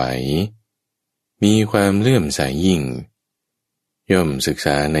หวั่นไหวมีความเลื่อมใสยิ่งย่อมศึกษ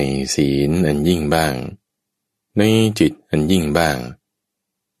าในศีลอันยิ่งบ้างในจิตอันยิ่งบ้าง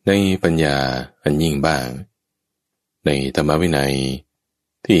ในปัญญาอันยิ่งบ้างในธรรมวินัย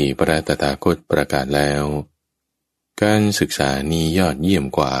ที่พระตถาคตประกาศแล้วการศึกษานี้ยอดเยี่ยม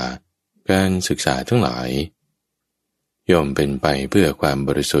กว่าการศึกษาทั้งหลายย่อมเป็นไปเพื่อความบ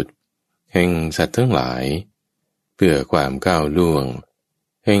ริสุทธิ์แห่งสัตว์ทั้งหลายเพื่อความก้าวล่วง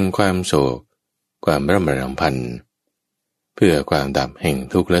แห่งความโศกความร่ำไรรำพันเพื่อความดับแห่ง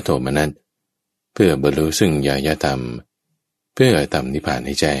ทุกข์และโทมนัสเพื่อบรรลุซึ่งญาณธรรมเพื่อทำนิพพานใ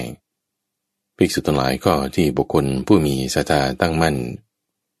ห้แจ้งภิกษุทั้งหลายก็ที่บุคคลผู้มีศรัทธาตั้งมั่น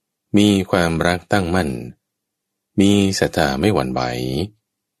มีความรักตั้งมั่นมีศรัทธาไม่หวั่นไหว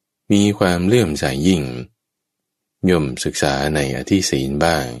มีความเลื่อมใสยิ่ง ย่อมศึกษาในอธิศีล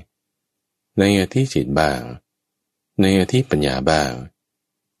บ้างในอธิจิตบ้างในอธิปัญญาบ้าง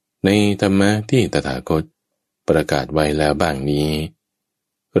ในธรรมะที่ตถาคตประกาศไว้แล้วบ้างนี้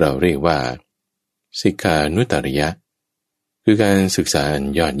เราเรียกว่าสิกขานุตริยะคือการศึกษาอัน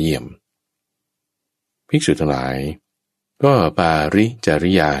ยอดเยี่ยมภิกษุทั้งหลายก็ปาริจา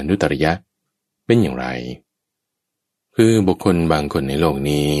ริยานุตริยะเป็นอย่างไรคือบุคคลบางคนในโลก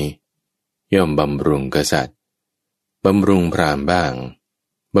นี้ย่อมบำรุงกษัตริย์บำรุงพราหมณ์บ้าง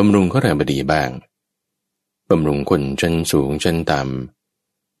บำรุงข้าราชบดีบ้างบำรุงคนชั้นสูงชั้นต่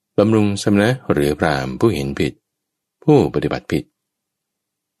ำบำรุงสมณะหรือพราหมณ์ผู้เห็นผิดผู้ปฏิบัติผิด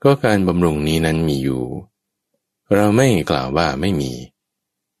ก็การบำรุงนี้นั้นมีอยู่เราไม่กล่าวว่าไม่มี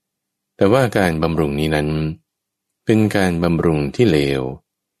แต่ว่าการบำรุงนี้นั้นเป็นการบำรุงที่เลว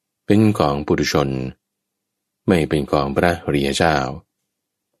เป็นของปุถุชนไม่เป็นของพระอริยเจ้า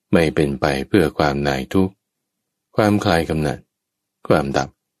ไม่เป็นไปเพื่อความหน่ายทุกข์ความคลายกำหนัดความดับ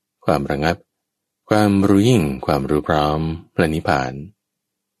ความระงับความรู้ยิ่งความรู้พร้อมพระนิพพาน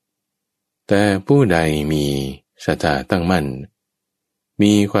แต่ผู้ใดมีศรัทธาตั้งมั่น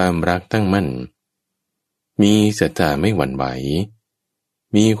มีความรักตั้งมั่นมีศรัทธาไม่หวั่นไหว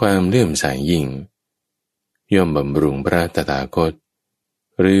มีความเลื่อมใสยิ่งย่อมบำรุงพระตถาคต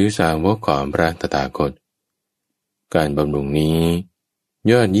หรือสาวกของพระตถาคตการบำรุงนี้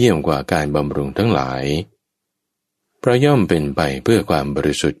ยอดเยี่ยมกว่าการบำรุงทั้งหลายเพราะย่อมเป็นไปเพื่อความบ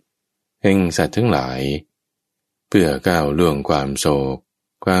ริสุทธิ์แห่งสัตว์ทั้งหลายเพื่อก้าวล่วงความโศก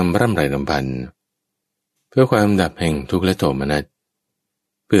ความร่ำไรรำพันเพื่อความดับแห่งทุกข์และโทมนัส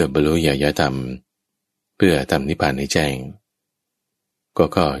เพื่อบรรลุญาณธรรมเพื่อทำนิพพานให้แจ้งก็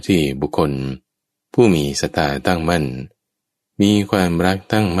ข้อที่บุคคลผู้มีศรัทธาตั้งมั่นมีความรัก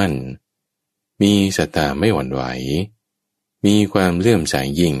ตั้งมั่นมีศรัทธาไม่หวั่นไหวมีความเลื่อมใส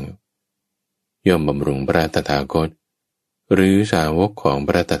ยิ่งย่อมบำรุงพระตถาคตหรือสาวกของพ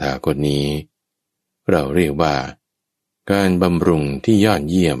ระตถาคตนี้เราเรียกว่าการบำรุงที่ยอด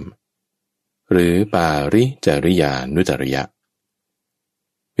เยี่ยมหรือปาริจาริยานุตริยะ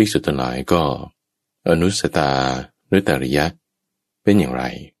ภิกษุทั้งหลายก็อนุสตานุตริยะเป็นอย่างไร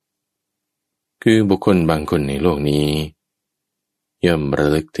คือบุคคลบางคนในโลกนี้ย่อมระ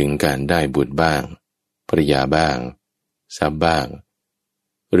ลึกถึงการได้บุตรบ้างภริยาบ้างทรัพย์บ้าง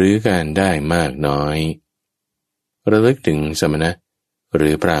หรือการได้มากน้อยระลึกถึงสมณะหรื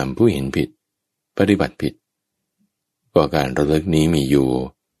อพราหมณ์ผู้เห็นผิดปฏิบัติผิดก็การระลึกนี้มีอยู่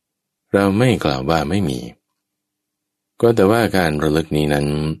เราไม่กล่าวว่าไม่มีก็แต่ว่าการระลึกนี้นั้น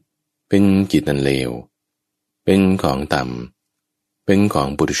เป็นกิจอันเลวเป็นของต่ำเป็นของ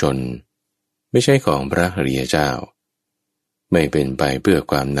ปุถุชนไม่ใช่ของพระอริยเจ้าไม่เป็นไปเพื่อ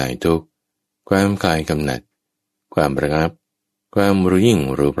ความหน่ายทุกข์ความคลายกำหนัดความระงับความรู้ยิ่ง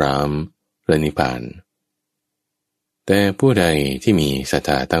รู้พร้อมและนิพพานแต่ผู้ใดที่มีศรัทธ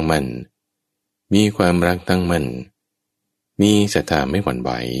าตั้งมั่นมีความรักตั้งมั่นมีศรัทธาไม่หวั่นไห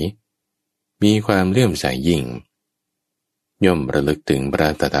วมีความเลื่อมใสยิ่งย่อมระลึกถึงพระ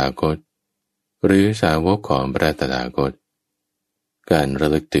ตถาคตหรือสาวกของพระตถาคตการระ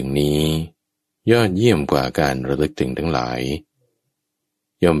ลึกถึงนี้ยอดเยี่ยมกว่าการระลึกถึงทั้งหลาย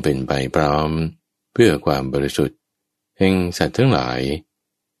ย่อมเป็นไปพร้อมเพื่อความบริสุทธิ์แห่งสัตว์ทั้งหลาย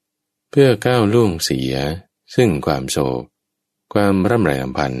เพื่อก้าวล่วงเสียซึ่งความโศกความร่ำไรร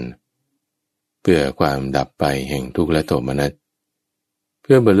ำพันเพื่อความดับไปแห่งทุกข์และโทมนัสเ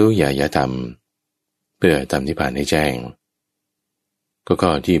พื่อบรรลุญาณธรรมเพื่อทำนิพพานให้แจ้งก็ข้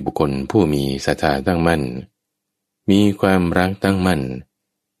อที่บุคคลผู้มีศรัทธาตั้งมั่นมีความรักตั้งมั่น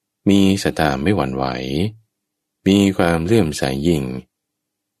มีศรัทธาไม่หวั่นไหวมีความเลื่อมใสยิ่ง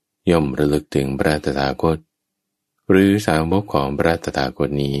ย่อมระลึกถึงพระตถาคตหรือสาวกของพระตถาคต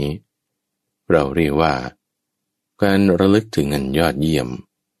นี้เราเรียกว่าการระลึกถึงอันยอดเยี่ยม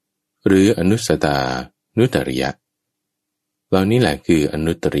หรืออนุสตานุตริยะเหล่านี้แหละคืออ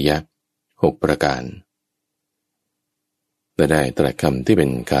นุตริยะ6ประการและได้ตรัสคำที่เป็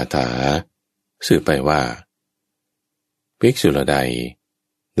นคาถาสื่อไปว่าภิกษุเหล่าใด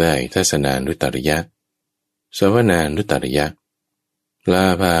ได้ทัศนานุตริยะสวนานุตริยะลา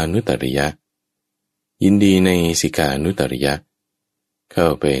ภานุตริยะยินดีในสิกขานุตริยะเข้า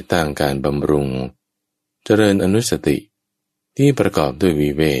ไปตั้งการบำรุงเจริญอนุสติที่ประกอบด้วยวิ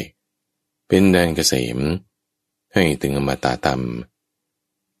เวกเป็นแดนเกษมให้ถึงอมตะธรรม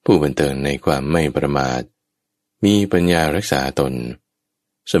ผู้บันเทิงในความไม่ประมาทมีปัญญารักษาตน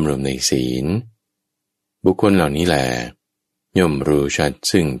สำรวมในศีลบุคคลเหล่านี้แลย่อมรู้ชัด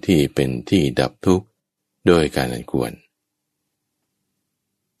ซึ่งที่เป็นที่ดับทุกข์โดยการอันควร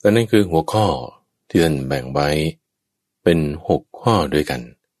และนั่นคือหัวข้อที่ท่านแบ่งไว้เป็น6ข้อด้วยกัน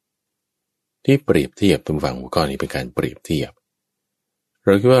ที่เปรียบเทียบทุกฝั่งหัวข้อนี้เป็นการเปรียบเทียบเร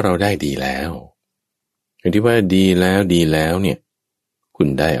าคิดว่าเราได้ดีแล้วอย่างที่ว่าดีแล้วเนี่ยคุณ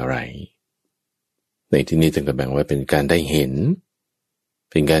ได้อะไรในที่นี้จึงกำลังว่าเป็นการได้เห็น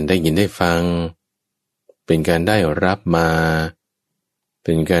เป็นการได้ยินได้ฟังเป็นการได้รับมาเ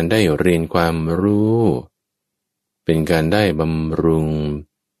ป็นการได้เรียนความรู้เป็นการได้บำรุง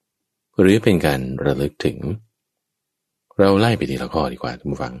หรือเป็นการระลึกถึงเราไล่ไปทีละข้อดีกว่าท่าน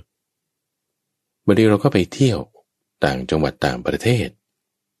ผู้ฟังบางทีเราก็ไปเที่ยวต่างจังหวัดต่างประเทศ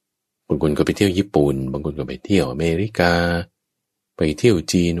บางคนก็ไปเที่ยวญี่ปุ่นบางคนก็ไปเที่ยวอเมริกาไปเที่ยว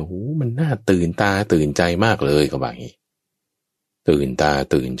จีนโอ้โหมันน่าตื่นตาตื่นใจมากเลยก็ว่าอย่างนี้ตื่นตา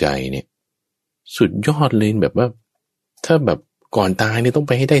ตื่นใจเนี่ยสุดยอดเลยแบบว่าถ้าแบบก่อนตายเนี่ยต้องไ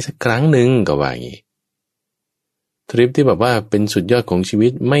ปให้ได้สักครั้งหนึ่งก็ว่าอย่างนี้ทริปที่แบบว่าเป็นสุดยอดของชีวิ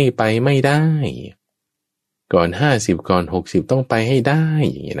ตไม่ไปไม่ได้ก่อน50ก่อน60ต้องไปให้ได้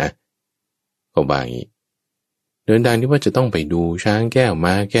อย่างนี้นะก็ว่าอย่างนี้เดินทางที่ว่าจะต้องไปดูช้างแก้ว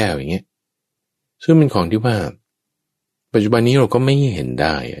ม้าแก้วอย่างเงี้ยซึ่งเป็นของที่ว่าปัจจุบันนี้เราก็ไม่เห็นไ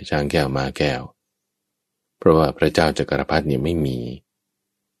ด้ช้างแก้วม้าแก้วเพราะว่าพระเจ้าจักรพรรดิเนี่ยไม่มี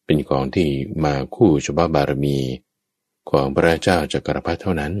เป็นของที่มาคู่เฉพาะบารมีของพระเจ้าจักรพรรดิเท่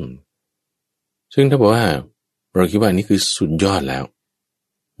านั้นซึ่งถ้าบอกว่าเราคิดว่านี่คือสุดยอดแล้ว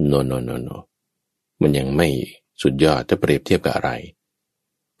no มันยังไม่สุดยอดจะเปรียบเทียบกับอะไร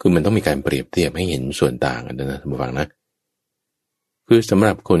คือมันต้องมีการเปรียบเทียบให้เห็นส่วนต่างกันนะท่านผู้ฟังนะคือสำห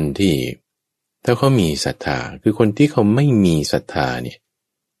รับคนที่ถ้าเขามีศรัทธาคือคนที่เขาไม่มีศรัทธาเนี่ย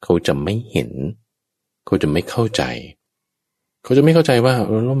เขาจะไม่เห็นเขาจะไม่เข้าใจเขาจะไม่เข้าใจว่า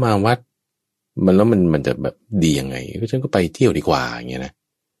เรามาวัดมันแล้วมันจะแบบดียังไงก็ฉันก็ไปเที่ยวดีกว่าอย่างเงี้ยนะ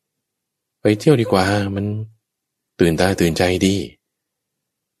ไปเที่ยวดีกว่ามันตื่นตาตื่นใจดี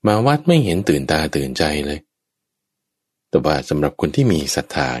มาวัดไม่เห็นตื่นตาตื่นใจเลยแต่ว่าสำหรับคนที่มีศรัท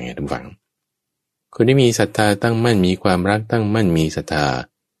ธาไงท่านฟังคนที่มีศรัทธาตั้งมั่นมีความรักตั้งมั่นมีศรัทธา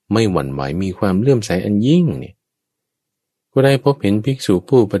ไม่หวั่นไหวมีความเลื่อมใสอันยิ่งเนี่ยก็ได้พบเห็นภิกษุ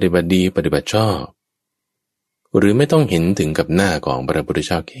ผู้ปฏิบัติดีปฏิบัติชอบหรือไม่ต้องเห็นถึงกับหน้าของพระพุทธเ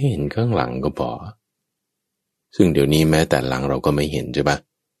จ้าแค่เห็นข้างหลังก็พอซึ่งเดี๋ยวนี้แม้แต่หลังเราก็ไม่เห็นใช่ปะ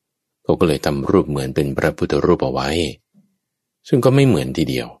เขาก็เลยทำรูปเหมือนเป็นพระพุทธรูปเอาไว้ซึ่งก็ไม่เหมือนที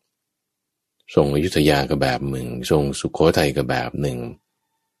เดียวทรงอยุธยาก็แบบหนึ่งทรงสุโขทัยก็แบบหนึ่ง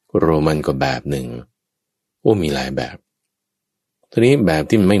โรมันก็แบบหนึ่งโอ้มีหลายแบบทีนี้แบบ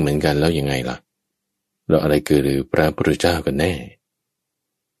ที่มันไม่เหมือนกันแล้วยังไงล่ะแล้วอะไรคือพระพุทธเจ้ากันแน่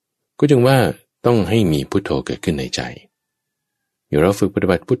ก็จึงว่าต้องให้มีพุทโธเกิดขึ้นในใจอยู่เราฝึกปฏิ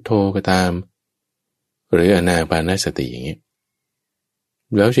บัติพุทโธก็ตามหรืออานาปานสติอย่างนี้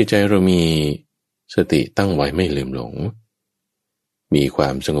แล้วจิตใจเรามีสติตั้งไว้ไม่ลืมหลงมีควา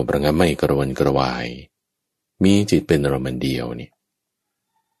มสงบระงับไม่กระวนกระวายมีจิตเป็นอารมณ์เดียวนี่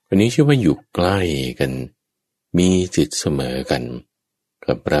อันนี้ชื่อว่าอยู่ใกล้กันมีจิตเสมอกัน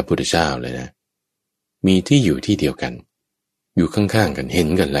กับพระพุทธเจ้าเลยนะมีที่อยู่ที่เดียวกันอยู่ข้างๆกันเห็น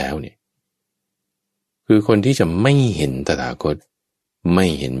กันแล้วเนี่ยคือคนที่จะไม่เห็นตถาคตไม่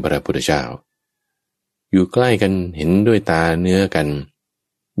เห็นพระพุทธเจ้าอยู่ใกล้กันเห็นด้วยตาเนื้อกัน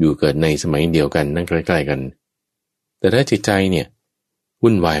อยู่เกิดในสมัยเดียวกันนั่งใกล้ๆกันแต่ถ้าจิตใจเนี่ย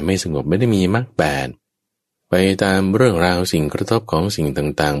วุ่นวายไม่สงบไม่ได้มีมรรคแปดไปตามเรื่องราวสิ่งกระทบของสิ่ง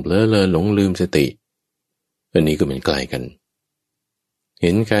ต่างๆเผลอเลอหลงลืมสติอันนี้ก็เป็นไกลกันเ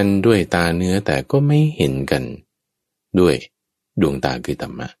ห็นกันด้วยตาเนื้อแต่ก็ไม่เห็นกันด้วยดวงตาคือธร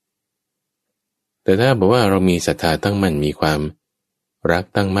รมะแต่ถ้าบอกว่าเรามีศรัทธาตั้งมั่นมีความรัก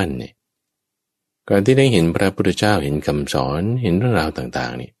ตั้งมั่นเนี่ยการที่ได้เห็นพระพุทธเจ้าเห็นคำสอนเห็นเรื่องราวต่า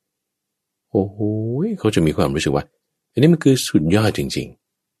งๆนี่โอ้โหเขาจะมีความรู้สึกว่าอันนี้มันคือสุดยอดจริง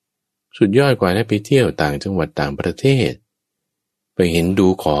ๆสุดยอดกว่าได้ไปเที่ยวต่างจังหวัดต่างประเทศไปเห็นดู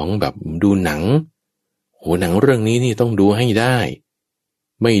ของแบบดูหนังโหหนังเรื่องนี้นี่ต้องดูให้ได้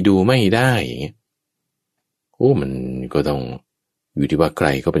ไม่ดูไม่ได้อย่างเงี้ยโอ้มันก็ต้องอยู่ที่ว่าใคร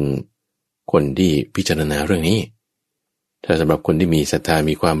ก็เป็นคนที่พิจารณาเรื่องนี้ถ้าสำหรับคนที่มีศรัทธา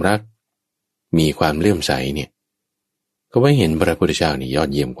มีความรักมีความเลื่อมใสเนี่ยก็ไม่เห็นพระพุทธเจ้านี่ยอด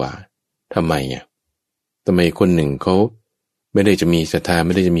เยี่ยมกว่าทำไมเนี่ยทำไมคนหนึ่งเขาไม่ได้จะมีศรัทธาไ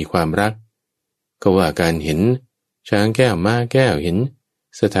ม่ได้จะมีความรักก็ว่าการเห็นช้างแก้วม้าแก้วเห็น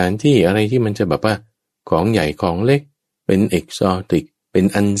สถานที่อะไรที่มันจะแบบว่าของใหญ่ของเล็กเป็นเอกซอติกเป็น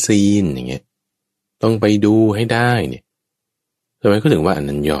อันซีนอย่างเงี้ยต้องไปดูให้ได้เนี่ยทำไมเขาถึงว่าอัน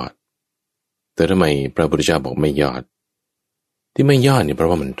นั้นยอดแต่ทำไมพระพุทธเจ้าบอกไม่ยอดที่ไม่ยอดเนี่ยเพราะ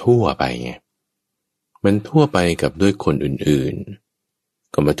ว่ามันทั่วไปไงมันทั่วไปกับด้วยคนอื่น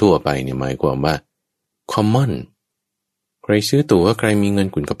ๆก็มาทั่วไปเนี่ยหมายความว่า common ใครซื้อตั๋วใครมีเงิน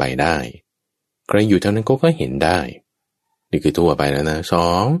คุณก็ไปได้ใครอยู่แถวนั้นก็เห็นได้นี่คือทั่วไปแล้วนะสอ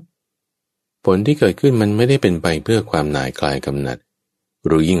ง ผลที่เกิดขึ้นมันไม่ได้เป็นไปเพื่อความหน่ายคลายกำหนัด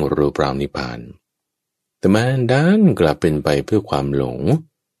รู้ยิ่งรู้ปราบนิพพานแต่มันด้านกลับเป็นไปเพื่อความหลง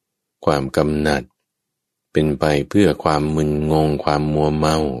ความกำหนัดเป็นไปเพื่อความมึนงงความมัวเม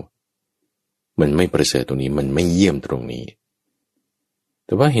ามันไม่ประเสริฐตรงนี้มันไม่เยี่ยมตรงนี้แ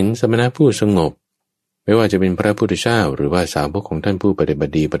ต่ว่าเห็นสมณะผู้สงบไม่ว่าจะเป็นพระพุทธเจ้าหรือว่าสาวกของท่านผู้ปฏิบั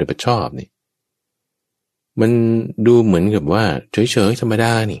ติดีปฏิบัติชอบนี่มันดูเหมือนกับว่าเฉยๆธรรมด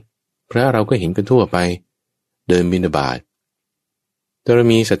านี่พระเราก็เห็นกันทั่วไปเดินบิณฑบาตแต่เรา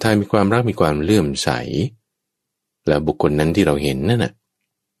มีศรัทธามีความรักมีความเลื่อมใสและบุคคลนั้นที่เราเห็นนั่นน่ะ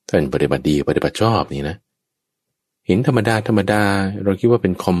ท่านปฏิบัติดีปฏิบัติชอบนี่นะเห็นธรรมดาธรรมดาเราคิดว่าเป็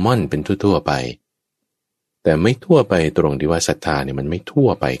นคอมมอนเป็นทั่วๆไปแต่ไม่ทั่วไปตรงที่ว่าศรัทธาเนี่ยมันไม่ทั่ว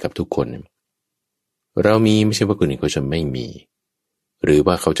ไปกับทุกคนเรามีไม่ใช่ว่าคนอื่นเขาจะไม่มีหรือ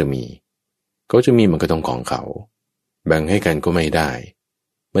ว่าเขาจะมีมันก็ต้องของเขาแบ่งให้กันก็ไม่ได้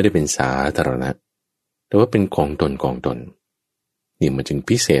ไม่ได้เป็นสาธารณะแต่ว่าเป็นของตนนี่มันจึง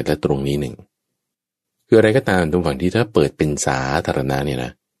พิเศษและตรงนี้หนึ่งคืออะไรก็ตามตรงฝั่งที่ถ้าเปิดเป็นสาธารณะเนี่ยน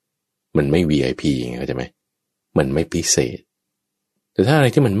ะมันไม่ VIP อย่างเงี้ยเข้าใจไหมมันไม่พิเศษแต่ถ้าอะไร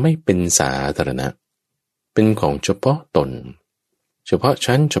ที่มันไม่เป็นสาธารณะเป็นของเฉพาะตนเฉพาะ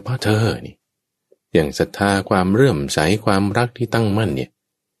ฉันเฉพาะเธอนี่อย่างศรัทธาความเลื่อมใสความรักที่ตั้งมั่นเนี่ย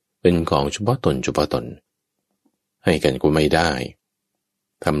เป็นของเฉพาะตนให้กันก็ไม่ได้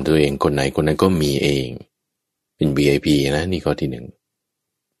ทำตัวเองคนไหนคนนั้นก็มีเองเป็น VIP นะนี่ข้อที่หนึ่ง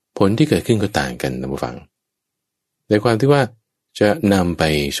ผลที่เกิดขึ้นก็ต่างกันนะผู้ฟังในความที่ว่าจะนำไป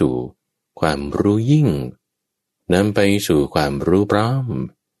สู่ความรู้ยิ่งนำไปสู่ความรู้พร้อม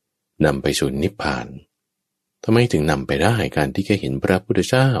นำไปสู่นิพพานทำไมถึงนำไปได้การที่แค่เห็นพระพุทธ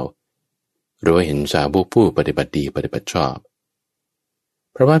เจ้าหรือว่าเห็นสาวกผู้ปฏิบัติดีปฏิบัติชอบ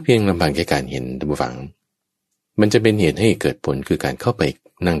เพราะว่าเพียงลำพังแค่การเห็นท่านผู้ฟังมันจะเป็นเหตุให้เกิดผลคือการเข้าไป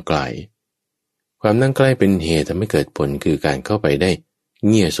นั่งใกล้ความนั่งใกล้เป็นเหตุทำให้เกิดผลคือการเข้าไปได้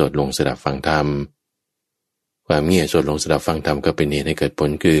เงี่ยสดลงสดับฟังธรรมความเงี่ยสดลงสดับฟังธรรมก็เป็นเหตุให้เกิดผล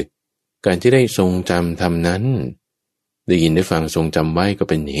คือการที่ได้ทรงจำธรรมนั้นได้ยินได้ฟังทรงจำไว้ก็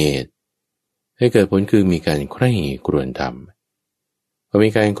เป็นเหตุให้เกิดผลคือมีการใคร่ครวญธรรมพอมี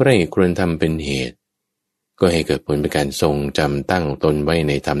การใคร่ครวญธรรมเป็นเหตุก็ให้เกิดผลเป็นการทรงจำตั้งตนไว้ใ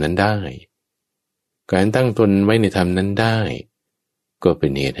นธรรมนั้นได้การตั้งตนไว้ในธรรมนั้นได้ก็เป็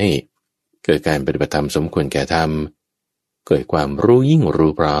นเหตุให้เกิดการปฏิบัติธรรมสมควรแก่ธรรมเกิดความรู้ยิ่ง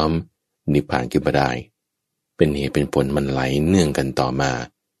รู้พร้อมนิพพานขึ้นมาได้เป็นเหตุเป็นผลมันไหลเนื่องกันต่อมา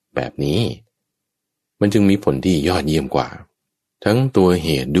แบบนี้มันจึงมีผลที่ยอดเยี่ยมกว่าทั้งตัวเห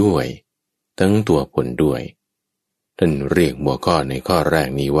ตุด้วยทั้งตัวผลด้วยท่านเรียกหัวข้อในข้อแรก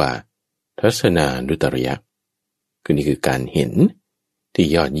นี้ว่าทัศนานุตริยะคือนี่คือการเห็นที่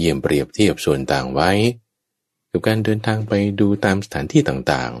ยอดเยี่ยมเปรียบเทียบส่วนต่างไว้กับการเดินทางไปดูตามสถานที่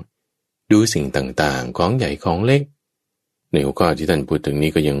ต่างๆดูสิ่งต่างๆของใหญ่ของเล็กในหัวข้อที่ท่านพูดถึง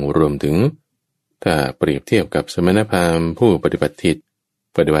นี้ก็ยังรวมถึงถ้าเปรียบเทียบกับสมณพราหมณ์ผู้ปฏิบัติผิด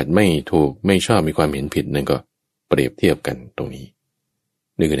ปฏิบัติไม่ถูกไม่ชอบมีความเห็นผิดนั่นก็เปรียบเทียบกันตรงนี้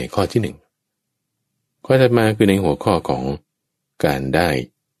นี่คือในข้อที่หนึ่งข้อถัดมาคือในหัวข้อของการได้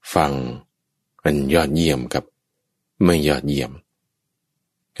ฟังอันยอดเยี่ยมกับไม่ยอดเยี่ยม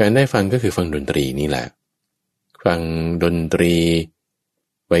การได้ฟังก็คือฟังดนตรีนี่แหละฟังดนตรี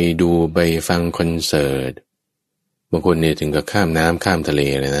ไปดูไปฟังคอนเสิร์ตบางคนเนี่ยถึงกับข้ามน้ำข้ามทะเล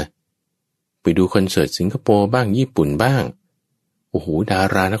เลยนะไปดูคอนเสิร์ตสิงคโปร์บ้างญี่ปุ่นบ้างโอ้โหดา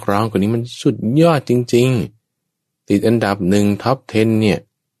รานักร้องคนนี้มันสุดยอดจริงๆติดอันดับ1 ท็อป 10เนี่ย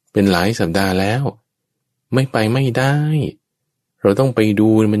เป็นหลายสัปดาห์แล้วไม่ไปไม่ได้เราต้องไปดู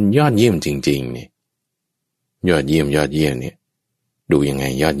มันยอดเยี่ยมจริงๆเนี่ยยอดเยี่ยมเนี่ยดูยังไง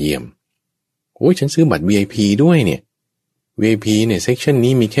ยอดเยี่ยมโอ้ยฉันซื้อบัตร VIP ด้วยเนี่ย VIP เนี่ยเซกชัน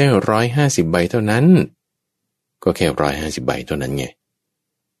นี้มีแค่150 ใบเท่านั้นก็แค่150 ใบเท่านั้นไง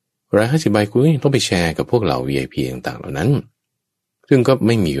150 ใบคุณยังต้องไปแชร์กับพวกเรา VIP ต่างๆเหล่านั้นซึ่งก็ไ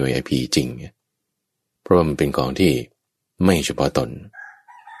ม่มี VIP จริงเพราะมันเป็นของที่ไม่เฉพาะตน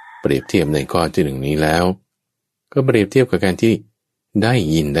เปรียบเทียบในข้อที่หนึ่งนี้แล้วก็เปรียบเทียบกับการที่ได้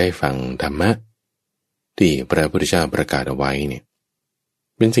ยินได้ฟังธรรมะที่พระพุทธเจ้าประกาศเอาไว้เนี่ย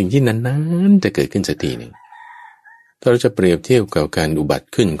เป็นสิ่งที่นานๆจะเกิดขึ้นสักทีหนึ่งถ้าเราจะเปรียบเทียบกับการอุบัติ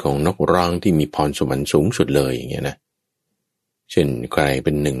ขึ้นของนักร้องที่มีพรสวรรค์สูงสุดเลยอย่างเงี้ยนะเช่นใครเ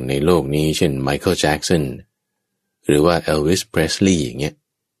ป็นหนึ่งในโลกนี้เช่นไมเคิลแจ็กสันหรือว่าเอลวิสเพรสลีย์อย่างเงี้ย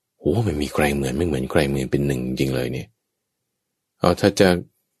โอ้ไม่มีใครเหมือนไม่เหมือนใครเหมือนเป็นหนึ่งจริงเลยเนี่ยเอาถ้าจะ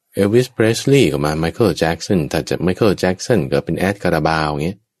เอลวิสเพรสลีย์ก็มาไมเคิลแจ็กสันถ้าจะไมเคิลแจ็กสันก็เป็นแอดคาราบาวเ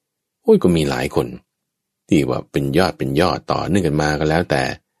งี้ยโอ้ยก็มีหลายคนที่ว่าเป็นยอดต่อเนื่องกันมาก็แล้วแต่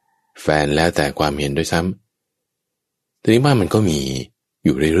แฟนแล้วแต่ความเห็นด้วยซ้ำแต่นี้ว่ามันก็มีอ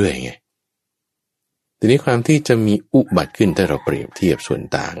ยู่เรื่อยๆไง ทีนี้ความที่จะมีอุบัติขึ้นถ้าเราเปรียบเทียบส่วน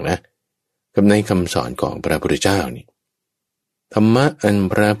ต่างนะกับในคำสอนของพระพุทธเจ้านี่ธรรมะอัน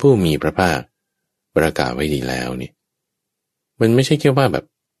พระผู้มีพระภาคประกาศไว้ดีแล้วนี่มันไม่ใช่แค่ว่าแบบ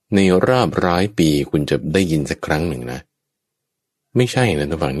ในรอบ100 ปีคุณจะได้ยินสักครั้งหนึ่งนะไม่ใช่นะ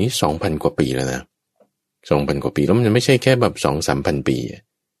ตฝั่งนี้ 2,000 กว่าปีแล้วนะ 2,000 กว่าปีแล้วมันไม่ใช่แค่แบบ 2-3,000 ปี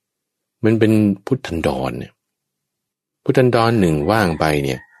มันเป็นพุทธันดรเนี่ยพุทธันดรหนึ่งว่างไปเ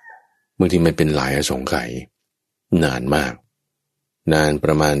นี่ยบางทีมันเป็นหลายอสงไขยนานมากนานป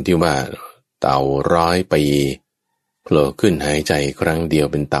ระมาณที่ว่าเต่า100 ปีโผล่ขึ้นหายใจครั้งเดียว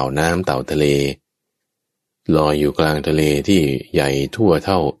เป็นเต่าน้ำเต่าทะเลลอยอยู่กลางทะเลที่ใหญ่ทั่วเ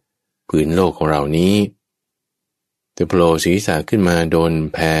ท่าพื้นโลกของเรานี้แต่โผล่ศีรษะขึ้นมาโดน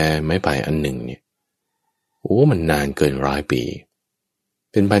แพไม้ไผ่อันหนึ่งเนี่ยโอ้มันนานเกิน100 ปี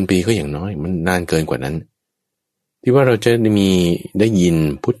เป็นพันปีก็อย่างน้อยมันนานเกินกว่านั้นที่ว่าเราจะได้ยิน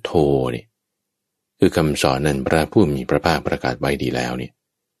พุทโธเนี่ยคือคำสอนนั้นพระผู้มีพระภาคประกาศไว้ดีแล้วเนี่ย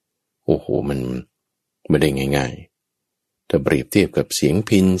โอ้โหมันไม่ได้ง่ายๆถ้าเปรียบเทียบกับเสียง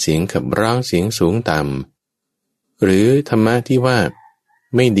พิณเสียงขับร้องเสียงสูงต่ำหรือธรรมะที่ว่า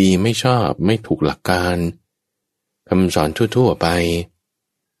ไม่ดีไม่ชอบไม่ถูกหลักการคำสอนทั่วๆไป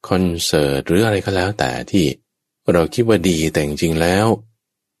คอนเสิร์ตหรืออะไรก็แล้วแต่ที่เราคิดว่าดีแต่จริงๆแล้ว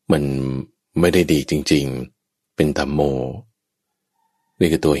มันไม่ได้ดีจริงๆเป็นธัมโมนี่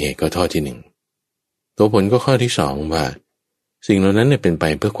คือตัวเหตุข้อที่1ตัวผลก็ข้อที่2ว่าสิ่งเหล่านั้นเป็นไป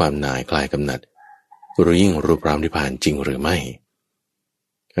เพื่อความหน่ายคลายกำหนัดหรือยิ่งรูปรามนิพพานจริงหรือไม่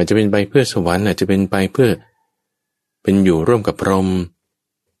อาจจะเป็นไปเพื่อสวรรค์อาจจะเป็นไปเพื่อเป็นอยู่ร่วมกับพรหม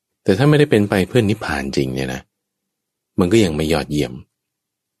แต่ถ้าไม่ได้เป็นไปเพื่อนิพพานจริงเนี่ยนะมันก็ยังไม่ยอดเยี่ยม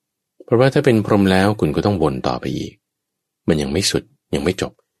เพราะว่าถ้าเป็นพรหมแล้วคุณก็ต้องวนต่อไปอีกมันยังไม่สุดยังไม่จ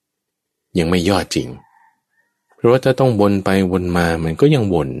บยังไม่ยอดจริงเพราะว่าถ้าต้องวนไปวนมามันก็ยัง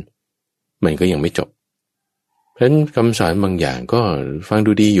วนมันก็ยังไม่จบเพราะฉะนั้นคำสอนบางอย่างก็ฟัง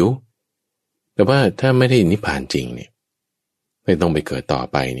ดูดีอยู่แต่ว่าถ้าไม่ได้นิพพานจริงเนี่ยไม่ต้องไปเกิดต่อ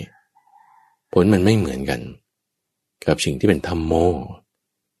ไปเนี่ยผลมันไม่เหมือนกันกับสิ่งที่เป็นธัมโม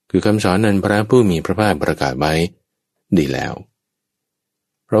คือคำสอนนั้นพระผู้มีพระภาคประกาศไว้ดีแล้ว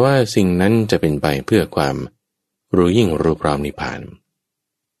เพราะว่าสิ่งนั้นจะเป็นไปเพื่อความรู้ยิ่งรู้พร้อมนิพพาน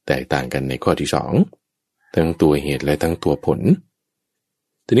แตกต่างกันในข้อที่2ทั้งตัวเหตุและทั้งตัวผล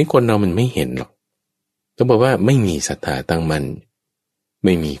ทีนี้คนเรามันไม่เห็นหรอกต้องบอกว่าไม่มีศรัทธาตั้งมั่นไ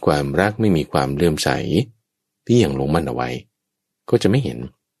ม่มีความรักไม่มีความเลื่อมใสที่ยังลงมั่นเอาไว้ก็จะไม่เห็น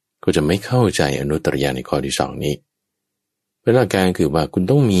ก็จะไม่เข้าใจอนุตตรญาณในข้อที่2นี้เป็นหลักการคือว่าคุณ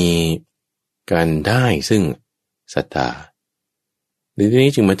ต้องมีการได้ซึ่งศรัทธาที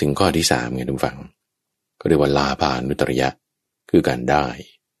นี้จึงมาถึงข้อที่3ไงทุกฝั่งก็เรียกว่าลาภานุตตรยะคือการได้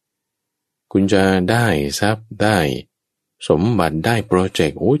คุณจะได้ทรัพย์ได้สมบัติได้โปรเจก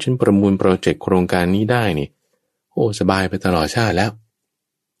ต์โอ้ฉันประมูลโปรเจกต์โครงการนี้ได้นี่โอ้สบายไปตลอดชาติแล้ว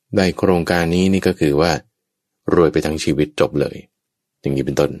ได้โครงการนี้นี่ก็คือว่ารวยไปทั้งชีวิตจบเลยอย่างนี้เ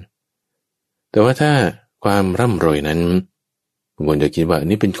ป็นต้นแต่ว่าถ้าความร่ำรวยนั้นบางคนจะคิดว่า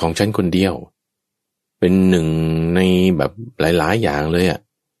นี่เป็นของฉันคนเดียวเป็นหนึ่งในแบบหลายๆอย่างเลยอะ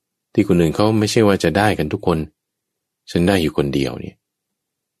ที่คนอื่นเขาไม่ใช่ว่าจะได้กันทุกคนฉันได้อยู่คนเดียวเนี่ย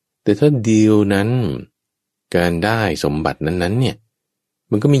แต่ถ้าดีลนั้นการได้สมบัตินั้นๆเนี่ย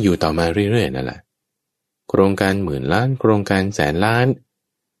มันก็มีอยู่ต่อมาเรื่อยๆนั่นแหละโครงการ10,000 ล้านโครงการ100,000 ล้าน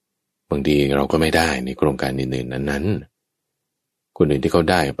บางทีเราก็ไม่ได้ในโครงการอื่นๆนั้นๆคนอื่นที่เขา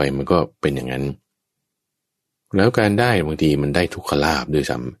ได้ไปมันก็เป็นอย่างนั้นแล้วการได้บางทีมันได้ทุกขลาภด้วย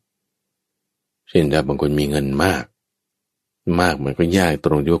ซ้ำเช่นถ้าบางคนมีเงินมากมันก็ยากต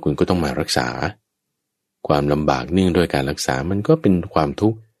รงที่ว่าคุณก็ต้องมารักษาความลำบากเนื่องด้วยการรักษามันก็เป็นความทุ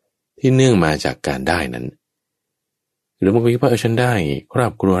กข์ที่เนื่องมาจากการได้นั้นหรือบางคนคิดว่าฉันได้ครอ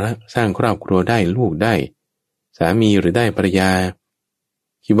บครัวแล้วสร้างครอบครัวได้ลูกได้สามีหรือได้ภรรยา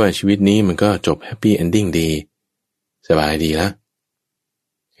คิดว่าชีวิตนี้มันก็จบแฮปปี้เอนดิ้งดีสบายดีละ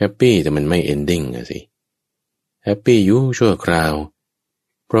แฮปปี้แต่มันไม่เอนดิ้งสิแฮปปี้อยู่ชั่วคราว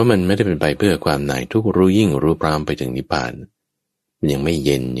เพราะมันไม่ได้เป็นไปเพื่อความหน่ายทุกข์รู้ยิ่งรู้พร้อมไปถึงนิพพานมันยังไม่เ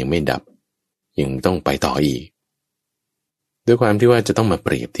ย็นยังไม่ดับยังต้องไปต่ออีกด้วยความที่ว่าจะต้องมาเป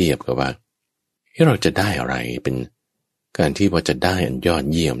รียบเทียบกับว่าเราจะได้อะไรเป็นการที่ว่าจะได้อันยอด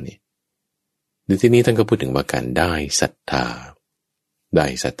เยี่ยมนี่ในที่นี้ท่านก็พูดถึงว่าการได้ศรัทธาได้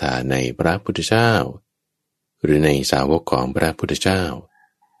ศรัทธาในพระพุทธเจ้าหรือในสาวกของพระพุทธเจ้า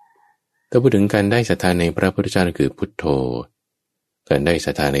ถ้าพูดถึงการได้ศรัทธาในพระพุทธเจ้าคือพุทโธการได้ศ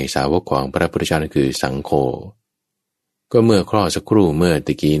รัทธาในสาวกของพระพุทธเจ้าคือสังโฆก็เมื่อครู่สักครู่เมื่อต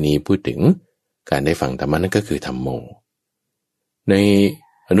ะกี้นี้พูดถึงการได้ฟังธรรมะนั่นก็คือธัมโมใน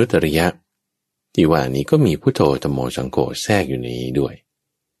อนุตตรยะที่ว่านี้ก็มีพุทโธธัมโมสังโฆแทรกอยู่ในนี้ด้วย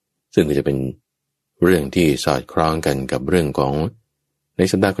ซึ่งก็จะเป็น เรื่องที่สอดคล้องกันกับเรื่องของใน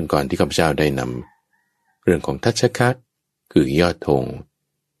สัปดาห์ก่อนๆที่ข้าพเจ้าได้นำเรื่องของทัชคะคือยอดธง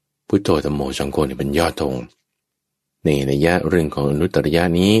พุทโธธัมโมสังโฆนี่เป็นยอดธงในนัยยะเรื่องของอนุตตรยะ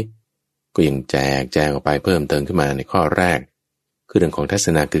นี้ก็ยังแจกออกไปเพิ่มเติมขึ้นมาในข้อแรกคือเรื่องของทัศ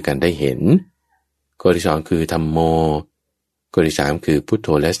นะคือการได้เห็นข้อที่สองคือธัมโมข้อที่สามคือพุทโธ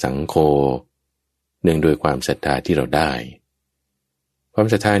และสังโฆเนื่องโดยความศรัทธาที่เราได้ความ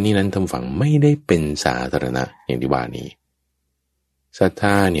ศรัทธานี้นั้นทำฝังไม่ได้เป็นสาธารณะอย่างที่ว่านี้ศรัทธ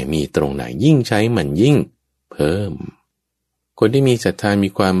าเนี่ยมีตรงไหนยิ่งใช้มันยิ่งเพิ่มคนที่มีศรัทธามี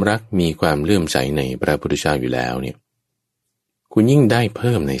ความรักมีความเลื่อมใสในพระพุทธเจ้าอยู่แล้วเนี่ยคุณยิ่งได้เ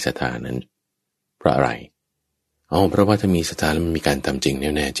พิ่มในศรัทธานั้นเพราะอะไรเพราะว่าถ้ามีศรัทธาแล้วมันมีการทำจริงแ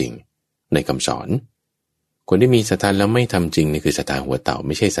น่จริงในคำสอนคนที่มีศรัทธาแล้วไม่ทำจริงนี่คือศรัทธาหัวเต่าไ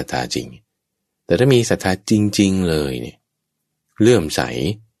ม่ใช่ศรัทธาจริงแต่ถ้ามีศรัทธาจริงๆเลยเนี่ยเลื่อมใส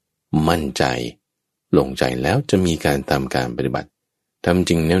มั่นใจลงใจแล้วจะมีการทำการปฏิบัติทำ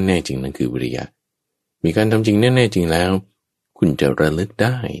จริงแน่จริงนั่นคือวิริยะมีการทำจริงแน่จริงแล้วคุณจะระลึกไ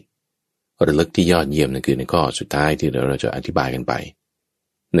ด้ระลึกที่ยอดเยี่ยมนั่นคือในข้อสุดท้ายที่เราจะอธิบายกันไป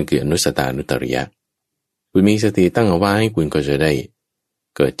นั่นคืออนุสตานุตริยะคุณมีสติตั้งเอาไว้คุณก็จะได้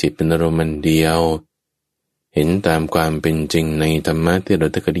เกิดจิตเป็นอารมณ์เดียวเห็นตามความเป็นจริงในธรรมะที่เรา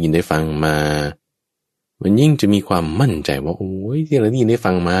ได้ยินได้ฟังมามันยิ่งจะมีความมั่นใจว่าโอ้ยที่เราได้ยินได้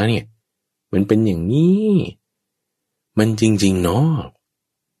ฟังมาเนี่ยมันเป็นอย่างนี้มันจริงๆเนาะ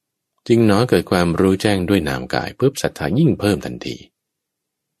จริงเนาะเกิดความรู้แจ้งด้วยนามกายปุ๊บศรัทธายิ่งเพิ่มทันที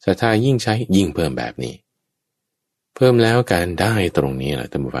ศรัทธายิ่งใช้ยิ่งเพิ่มแบบนี้เพิ่มแล้วการได้ตรงนี้แหละ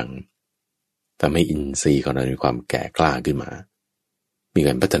ท่านผู้ฟังทำให้อินทรีย์ของเรามีความแก่กล้าขึ้นมามีก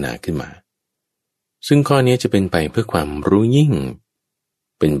ารพัฒนาขึ้นมาซึ่งข้อนี้จะเป็นไปเพื่อความรู้ยิ่ง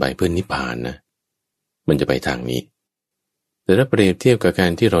เป็นไปเพื่อนิพพานนะมันจะไปทางนี้แต่ถ้าเปรียบเทียบกับกา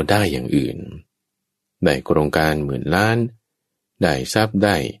รที่เราได้อย่างอื่นได้โครงการหมื่นล้านได้ทรัพย์ไ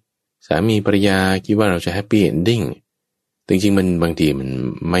ด้สามีภรรยาคิดว่าเราจะแฮปปี้เอนดิ้งจริงๆมันบางทีมัน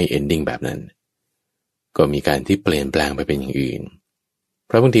ไม่เอนดิ้งแบบนั้นก็มีการที่เปลี่ยนแปลงไปเป็นอย่างอื่นเ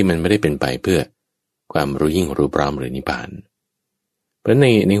พราะบางทีมันไม่ได้เป็นไปเพื่อความรู้ยิ่งรู้พร้อมหรือนิพพานเพราะ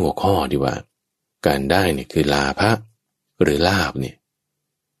ในหัวข้อที่ว่าการได้เนี่ยคือลาภะหรือลาภเนี่ย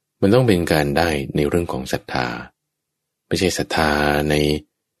มันต้องเป็นการได้ในเรื่องของศรัทธาไม่ใช่ศรัทธาใน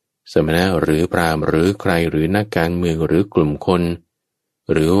สมณะหรือพราหมณ์หรือใครหรือนักการเมืองหรือกลุ่มคน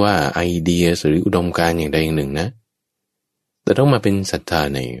หรือว่าไอเดียหรืออุดมการณ์อย่างใดอย่างหนึ่งนะแต่ต้องมาเป็นศรัทธา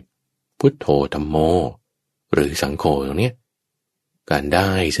ในพุทโธธัมโมหรือสังโฆตรงนี้การได้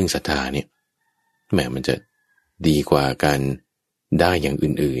ซึ่งศรัทธาเนี่ยแหมมันจะดีกว่าการได้อย่าง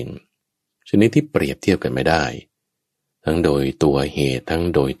อื่นๆชนิดที่เปรียบเทียบกันไม่ได้ทั้งโดยตัวเหตุทั้ง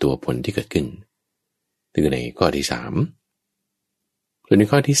โดยตัวผลที่เกิดขึ้นคือในข้อที่3ส่วนใน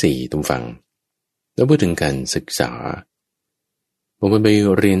ข้อที่4ทุกฝั่งเราพูดถึงการศึกษาบางคนไป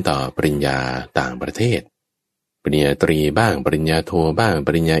เรียนต่อปริญญาต่างประเทศปริญญาตรีบ้างปริญญาโทบ้างป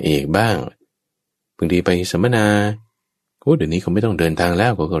ริญญาเอกบ้างบางทีไปสัมมนาเดี๋ยวนี้เขาไม่ต้องเดินทางแล้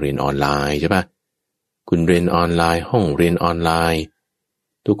วก็เรียนออนไลน์ใช่ปะคุณเรียนออนไลน์ห้องเรียนออนไลน์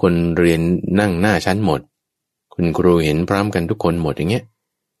ทุกคนเรียนนั่งหน้าชั้นหมดคุณครูเห็นพร้อมกันทุกคนหมดอย่างเงี้ย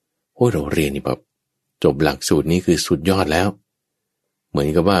เราเรียนนี่แบบจบหลักสูตรนี้คือสุดยอดแล้วเหมือน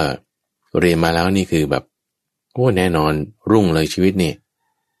กับว่าเรียนมาแล้วนี่คือแบบแน่นอนรุ่งเลยชีวิตนี่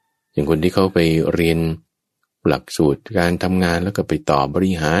อย่างคนที่เขาไปเรียนหลักสูตรการทำงานแล้วก็ไปต่อบ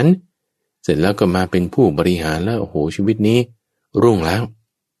ริหารเสร็จแล้วก็มาเป็นผู้บริหารแล้วชีวิตนี้รุ่งแล้ว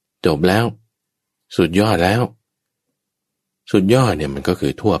จบแล้วสุดยอดแล้วสุดยอดเนี่ยมันก็คื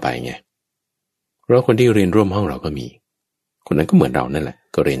อทั่วไปไงเพราะคนที่เรียนร่วมห้องเราก็มีคนนั้นก็เหมือนเรานั่นแหละ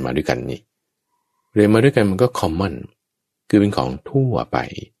ก็เรียนมาด้วยกันนี่เรียนมาด้วยกันมันก็คอมมอนคือเป็นของทั่วไป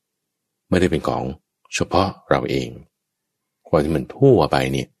ไม่ได้เป็นของเฉพาะเราเองความที่มันทั่วไป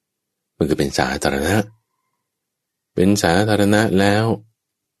เนี่ยมันคือเป็นสาธารณะเป็นสาธารณะแล้ว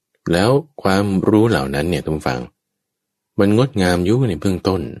ความรู้เหล่านั้นเนี่ยทุกฝั่งมันงดงามอยู่ในเบื้อง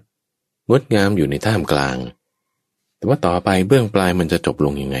ต้นงดงามอยู่ในท่ามกลางแต่ว่าต่อไปเบื้องปลายมันจะจบล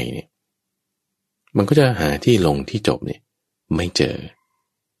งยังไงเนี่ยมันก็จะหาที่ลงที่จบเนี่ยไม่เจอ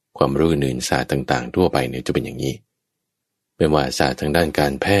ความรู้อื่นศาสตร์ต่างๆทั่วไปเนี่ยจะเป็นอย่างนี้ไม่ว่าศาสตร์ทางด้านกา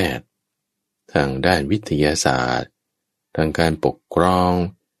รแพทย์ทางด้านวิทยาศาสตร์ทางการปกครอง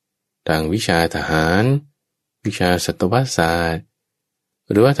ทางวิชาทหารวิชาสัตวศาสตร์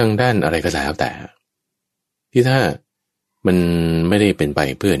หรือว่าทางด้านอะไรก็แล้วแต่ที่ถ้ามันไม่ได้เป็นไป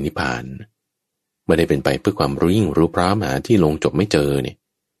เพื่อนิพพานไม่ได้เป็นไปเพื่อความรู้ยิ่งรู้พร้อมหาที่ลงจบไม่เจอเนี่ย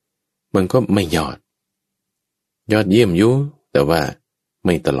มันก็ไม่ยอดเยี่ยมอยู่แต่ว่าไ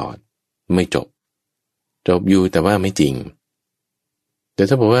ม่ตลอดไม่จบอยู่แต่ว่าไม่จริงแต่ แต่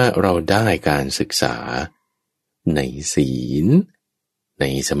ถ้าบอกว่าเราได้การศึกษาในศีลใน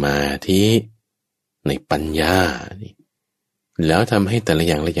สมาธิในปัญญาแล้วทำให้แต่ละ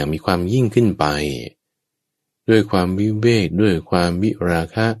อย่างละอย่างมีความยิ่งขึ้นไปด้วยความวิเวกด้วยความวิรา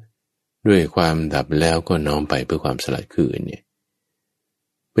คะด้วยความดับแล้วก็น้อมไปเพื่อความสลัดคืนเนี่ย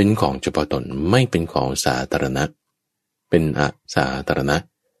เป็นของเฉพาะตนไม่เป็นของสาธารณะเป็นอสาธารณะ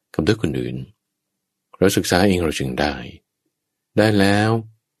กับด้วยคนอื่นเราศึกษาเองเราจึงได้แล้ว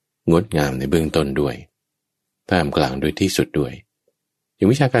งดงามในเบื้องต้นด้วยท่ามกลางด้วยที่สุดด้วยอย่าง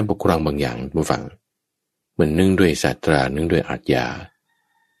วิชาการปกครองบางอย่างผู้ฟังเหมือนนึ่งด้วยศาสตรานึ่งด้วยอาชญา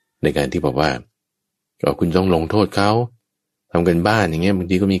ในการที่บอกว่าคุณต้องลงโทษเขาทำกันบ้านอย่างเงี้ยบาง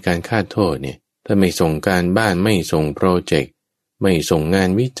ทีก็มีการคาดโทษเนี่ยถ้าไม่ส่งการบ้านไม่ส่งโปรเจกต์ไม่ส่งงาน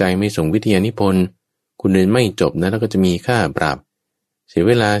วิจัยไม่ส่งวิทยานิพนธ์คุณเรียนไม่จบนะแล้วก็จะมีค่าปรับเสียเ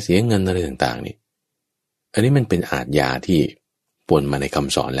วลาเสียเงินอะไรต่างๆนี่อันนี้มันเป็นอาชญาที่ปนมาในค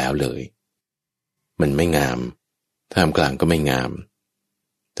ำสอนแล้วเลยมันไม่งามท่ามกลางก็ไม่งาม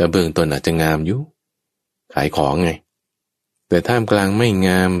แต่เบื้องต้นอาจจะงามอยู่ขายของไงแต่ท่ามกลางไม่ง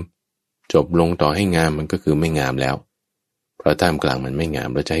ามจบลงต่อให้งามมันก็คือไม่งามแล้วเพราะท่ามกลางมันไม่งาม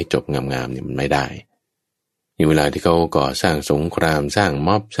แล้วจะให้จบงามๆเนี่ยมันไม่ได้ในเวลาที่เขาก่อสร้างสงครามสร้าง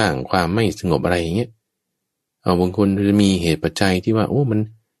ม็อบสร้างความไม่สงบอะไรอย่างเงี้ยเอาบางคนจะมีเหตุปัจจัยที่ว่าโอ้มัน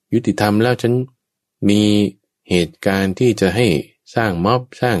ยุติธรรมแล้วฉันมีเหตุการณ์ที่จะให้สร้างม็อบ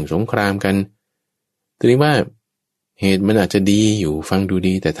สร้างสงครามกันทีนี้ว่าเหตุมันอาจจะดีอยู่ฟังดู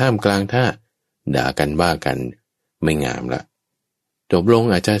ดีแต่ท่ามกลางถ้าด่ากันว่ากันไม่งามละจบลง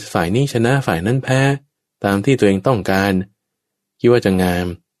อาจจะฝ่ายนี้ชนะฝ่ายนั้นแพ้ตามที่ตัวเองต้องการคิดว่าจะงาม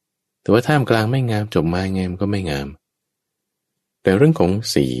แต่ว่าท่ามกลางไม่งามจบมาไงมันก็ไม่งามแต่เรื่องของ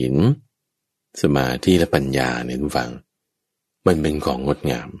ศีลสมาธิและปัญญาเนี่ยทุกฝังมันเป็นของงด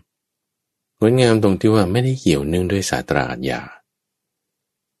งามตรงที่ว่าไม่ได้เกี่ยวเนื่องด้วยศาสตราอาชญา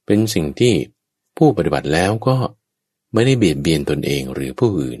เป็นสิ่งที่ผู้ปฏิบัติแล้วก็ไม่ได้เบียดเบียนตนเองหรือผู้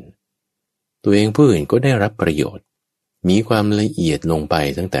อื่นตัวเองผู้อื่นก็ได้รับประโยชน์มีความละเอียดลงไป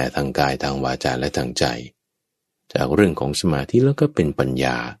ตั้งแต่ทางกายทางวาจาและทางใจจากเรื่องของสมาธิแล้วก็เป็นปัญญ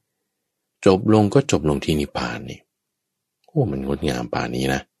าจบลงก็จบลงที่นิพพานนี่โอ้มันงดงามป่านนี้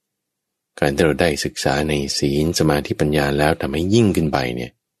นะการที่เราได้ศึกษาในศีลสมาธิปัญญาแล้วทำให้ยิ่งขึ้นไปเนี่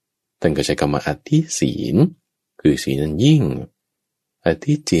ยท่านก็ใช้คำว่าอธิศีลคือศีลอันยิ่งอ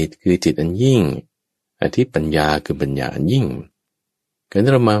ธิจิตคือจิตอันยิ่งอธิปัญญาคือปัญญาอันยิ่งการ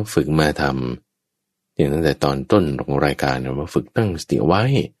ที่เรามาฝึกมาทำอย่างตั้งแต่ตอนต้นของรายการเรามาฝึกตั้งสติไว้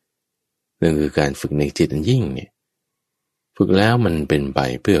นั่นคือการฝึกในจิตอันยิ่งเนี่ยฝึกแล้วมันเป็นไป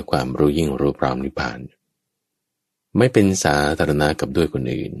เพื่อความรู้ยิ่งรู้พร้อมนิพพานไม่เป็นสาธารณะกับด้วยคน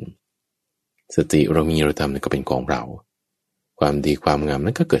อื่นสติเรามีเราทำนั่นก็เป็นของเราความดีความงาม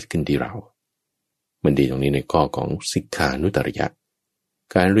นั้นก็เกิดขึ้นที่เรามันดีตรงนี้ในข้อของสิกขานุตริยะ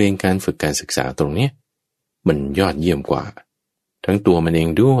การเรียนการฝึกการศึกษาตรงนี้มันยอดเยี่ยมกว่าทั้งตัวมันเอง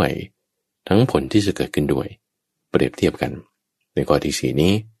ด้วยทั้งผลที่จะเกิดขึ้นด้วยเปรียบเทียบกันในข้อที่สี่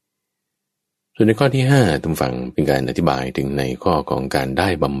นี้ส่วนในข้อที่ห้าทุกฝั่งเป็นการอธิบายถึงในข้อของการได้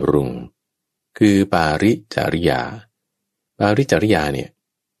บำรุงคือปาริจาริยาเนี่ย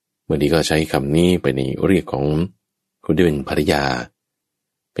บางทีก็ใช้คำนี้ไปในเรียกของคนที่เป็นภริยา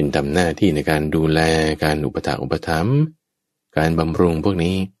เป็นทำหน้าที่ในการดูแลการอุปถัมภ์การบำรุงพวก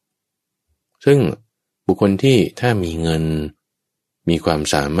นี้ซึ่งบุคคลที่ถ้ามีเงินมีความ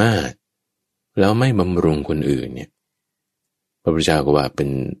สามารถแล้วไม่บำรุงคนอื่นเนี่ยพระพุทธเจ้าก็ว่าเป็น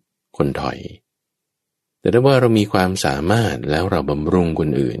คนถอยแต่ถ้าว่าเรามีความสามารถแล้วเราบำรุงคน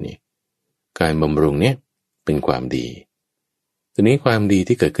อื่นเนี่ยการบำรุงเนี่ยเป็นความดีทีนี้ความดี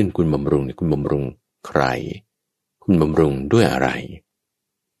ที่เกิดขึ้นคุณบำรุงเนี่ยคุณบำรุงใครคุณบำรุงด้วยอะไร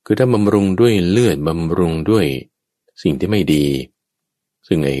คือถ้าบำรุงด้วยเลือดบำรุงด้วยสิ่งที่ไม่ดี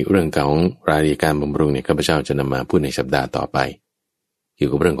ซึ่งในเรื่องของรายการบำรุงเนี่ยข้าพเจ้าจะนำมาพูดในสัปดาห์ต่อไปเกี่ยว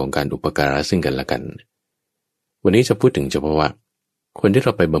กับเรื่องของการอุปการะซึ่งกันและกันวันนี้จะพูดถึงเฉพาะว่าคนที่เร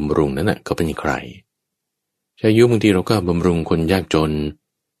าไปบำรุงนั้นน่ะเขาเป็นใครชายุบางทีเราก็บำรุงคนยากจน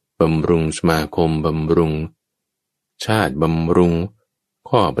บำรุงสมาคมบำรุงชาติบำรุง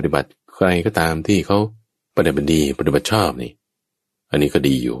ข้อปฏิบัติใครก็ตามที่เขาปฏิบัติดีปฏิบัติชอบนี่อันนี้ก็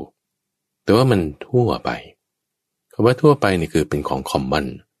ดีอยู่แต่ว่ามันทั่วไปคำว่าทั่วไปนี่คือเป็นของคอมมอน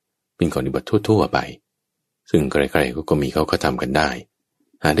เป็นของปฏิบัติทั่วๆไปซึ่งใครๆก็มีเขาทำกันได้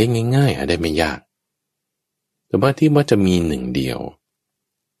หาได้ง่ายๆหาได้ไม่ยากแต่ว่าที่ว่าจะมีหนึ่งเดียว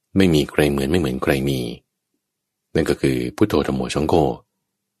ไม่มีใครเหมือนไม่เหมือนใครมีนั่นก็คือพุทโธธัมโมสังโฆ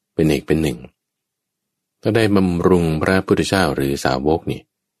เป็นเอกเป็นหนึ่งถ้าได้บำรุงพระพุทธเจ้าหรือสาวกนี่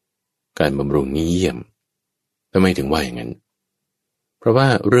การบำรุงนี้เยี่ยมทำไมถึงว่าอย่างนั้นเพราะว่า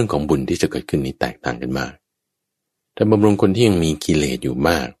เรื่องของบุญที่จะเกิดขึ้นนี้แตกต่างกันมาก ถ้ แต่บำรุงคนที่ยังมีกิเลสอยู่ม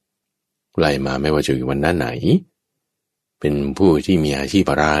ากไล่มาไม่ว่าจะอยู่วันไหนเป็นผู้ที่มีอาชีพ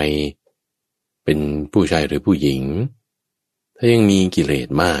อะไรเป็นผู้ชายหรือผู้หญิงถ้ายังมีกิเลส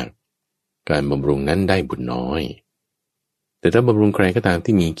มากการบำรุงนั้นได้บุญน้อยแต่ถ้าบำรุงใครก็ตาม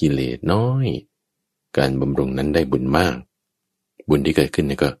ที่มีกิเลสน้อยการบำรุงนั้นได้บุญมากบุญที่เกิดขึ้น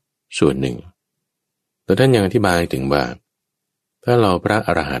นี่ก็ส่วนหนึ่งแต่ท่านยังอธิบายถึงว่าถ้าเราพระอ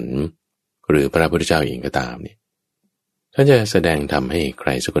รหันต์หรือพระพุทธเจ้าเองก็ตามเนี่ยท่านจะแสดงธรรมให้ใคร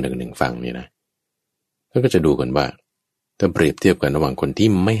สักคนหนึ่งฟังเนี่ยนะท่านก็จะดูกันว่าถ้าเปรียบเทียบกันระหว่างคนที่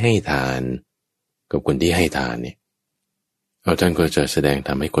ไม่ให้ทานกับคนที่ให้ทานเนี่ยท่านก็จะแสดงธ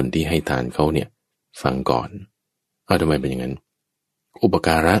รรมให้คนที่ให้ทานเขาเนี่ยฟังก่อนทำไมเป็นอย่างนั้นอุปก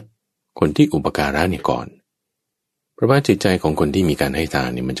าระคนที่อุปการะเนี่ยก่อนเพราะว่าจิตใจของคนที่มีการให้ทาน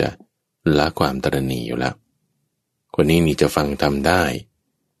เนี่ยมันจะละความตระหนี่อยู่แล้วคนนี้นี่จะฟังทำได้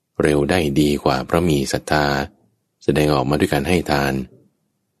เร็วได้ดีกว่าเพราะมีศรัทธาแสดงออกมาด้วยการให้ทาน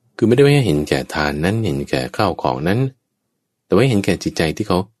คือไม่ได้ว่าเห็นแก่ทานนั้นเห็นแก่ข้าวของนั้นแต่ว่าเห็นแก่จิตใจที่เ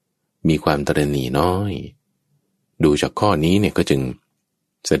ขามีความตระหนี่น้อยดูจากข้อนี้เนี่ยก็จึง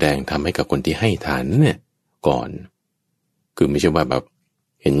แสดงทำให้กับคนที่ให้ทานเนี่ยก่อนคือไม่ใช่ว่าแบบ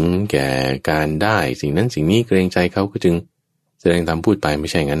เห็นแก่การได้สิ่งนั้นสิ่งนี้เกรงใจเขาก็จึงแสดงทำพูดไปไม่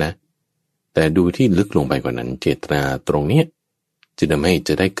ใช่งั้นนะแต่ดูที่ลึกลงไปกว่านั้นเจตนาตรงนี้จะทำให้จ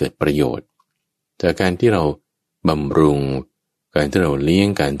ะได้เกิดประโยชน์จากการที่เราบำรุงการที่เราเลี้ยง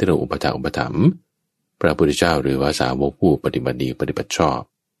การที่เราอุปถัมภ์พระพุทธเจ้าหรือว่าสาวกผู้ปฏิบัติดีปฏิบัติชอบ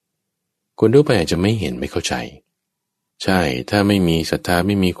คนทั่วไปอาจจะไม่เห็นไม่เข้าใจใช่ถ้าไม่มีศรัทธาไ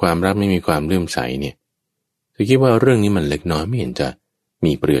ม่มีความรักไม่มีความเลื่อมใสเนี่ยจะคิดว่าเรื่องนี้มันเล็กน้อยไม่เห็นจะ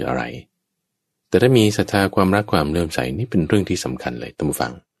มีประโยชน์อะไรแต่ถ้ามีศรัทธาความรักความเลื่อมใสนี่เป็นเรื่องที่สำคัญเลยท่านผู้ฟั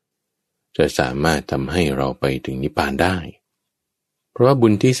งจะสามารถทำให้เราไปถึงนิพพานได้เพราะว่าบุ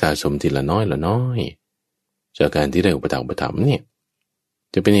ญที่สะสมทีละน้อยละน้อยจากการที่ได้อุปถัมภ์เนี่ย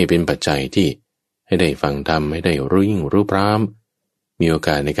จะเป็นเหตุเป็นปัจจัยที่ให้ได้ฟังธรรมให้ได้รู้ยิ่งรู้พร้อมมีโอก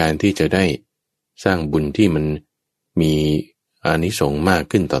าสในการที่จะได้สร้างบุญที่มันมีอานิสงส์มาก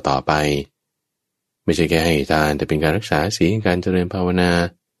ขึ้นต่อไปไม่ใช่แค่ให้ทานแต่เป็นการรักษาศีลการเจริญภาวนา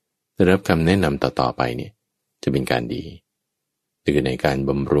ได้รับคำแนะนำต่อไปเนี่ยจะเป็นการดีคือในการ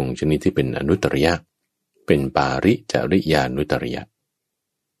บำรุงชนิดที่เป็นอนุตตริยะเป็นปาริจริยานุตตริยะ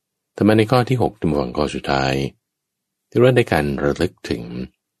ธรรมะในข้อที่6ถึงข้อสุดท้ายที่ว่าได้การระลึกถึง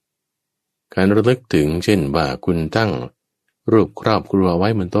การระลึกถึงเช่นว่าคุณตั้งรูปครอบครัวไว้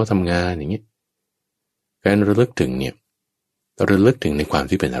บนโต๊ะทำงานอย่างนี้การระลึกถึงเนี่ยระลึกถึงในความ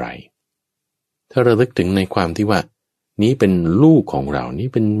ที่เป็นอะไรถ้าระลึกถึงในความที่ว่านี้เป็นลูกของเรานี้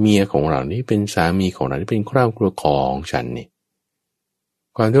เป็นเมียของเรานี้เป็นสามีของเรานี้เป็นครอบครัวของฉันนี่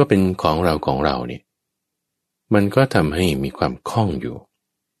ความที่ว่าเป็นของเราเนี่ยมันก็ทำให้มีความคล้องอยู่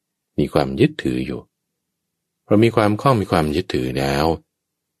มีความยึดถืออยู่เพราะมีความคล้องมีความยึดถือแล้ว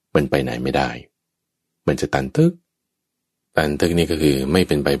มันไปไหนไม่ได้มันจะตันตึกนี่ก็คือไม่เ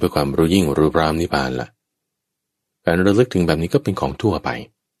ป็นไปเพื่อความรู้ยิ่งรู้พร้อมนิพพานละการระลึกถึงแบบนี้ก็เป็นของทั่วไป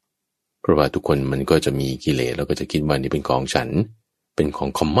เพราะว่าทุกคนมันก็จะมีกิเลสแล้วก็จะคิดว่านี่เป็นของฉันเป็นของ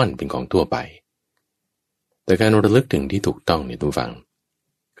คอมมอนเป็นของทั่วไปแต่การระลึกถึงที่ถูกต้องเนี่ยทุกฝั่ง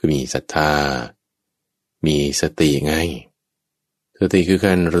คือมีศรัทธามีสติไงสติคือก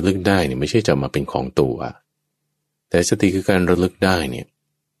ารระลึกได้เนี่ยไม่ใช่จะมาเป็นของตัวแต่สติคือการระลึกได้เนี่ย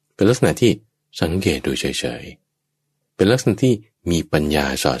เป็นลักษณะที่สังเกตดูเฉยๆเป็นลักษณะที่มีปัญญา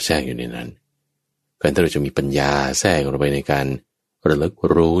สอดแทรกอยู่ในนั้นการที่เราจะมีปัญญาแทรกลงไปในการระลึก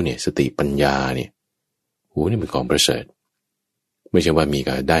รู้เนี่ยสติปัญญาเนี่ยนี่เป็นของประเสริฐไม่ใช่ว่ามี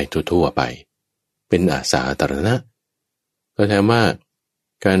ก็ได้ทั่วๆไปเป็นอาสาตรณะก็แทนว่า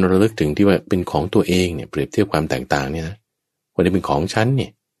การระลึกถึงที่ว่าเป็นของตัวเองเนี่ยเปรียบเทียบความแตกต่างเนี่ยนะวันนี้เป็นของฉันเนี่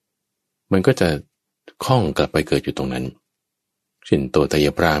ยมันก็จะคล้องกลับไปเกิดอยู่ตรงนั้นเช่นตัวไตร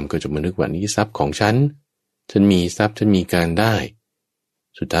พรามก็จะมานึกว่านี้ทรัพย์ของฉันมีทรัพย์ฉันมีการได้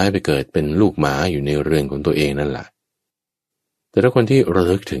สุดท้ายไปเกิดเป็นลูกหมาอยู่ในเรือนของตัวเองนั่นแหละแต่ถ้าคนที่ระ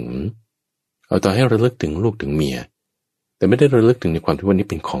ลึกถึงเอาต่อให้ระลึกถึงลูกถึงเมียแต่ไม่ได้ระลึกถึงในความที่ว่านี้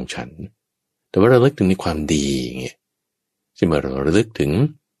เป็นของฉันแต่ว่าระลึกถึงในความดีอย่างเงี้ยเช่นเมื่อเราระลึกถึง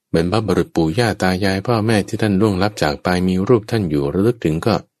บรรพบุรุษปู่ย่าตายายพ่อแม่ที่ท่านล่วงลับจากไปมีรูปท่านอยู่ระลึกถึง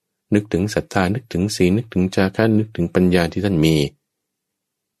ก็นึกถึงศรัทธานึกถึงศีลนึกถึงจาคะนึกถึงปัญญาที่ท่านมี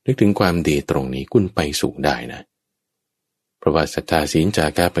นึกถึงความดีตรงนี้คุณไปสู่ได้นะเพราะว่าศรัทธาศีลจา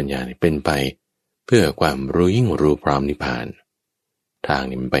คะปัญญาเป็นไปเพื่อความรู้ยิ่งรู้พร้อมนิพพานทาง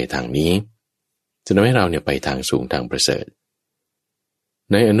นี้มันไปทางนี้จะทำให้เราเนี่ยไปทางสูงทางประเสริฐ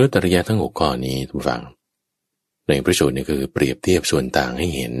ในอนุตตริยทั้ง6ข้อนี้ทุกฝังในพระสูตรนี่คือเปรียบเทียบส่วนต่างให้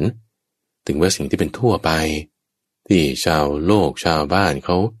เห็นถึงว่าสิ่งที่เป็นทั่วไปที่ชาวโลกชาวบ้านเข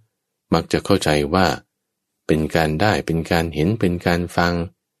ามักจะเข้าใจว่าเ เป็นการได้เป็นการเห็นเป็นการฟัง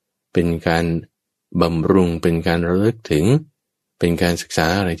เป็นการบำรุงเป็นการระลึกถึงเป็นการศึกษา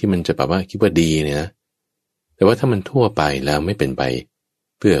อะไรที่มันจะแบบว่าคิดว่าดีเนี่ยนะแต่ว่าถ้ามันทั่วไปแล้วไม่เป็นไป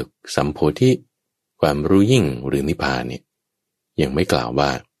เพื่อสัมโพธิความรู้ยิ่งหรือนิพพานเนี่ยยังไม่กล่าวว่า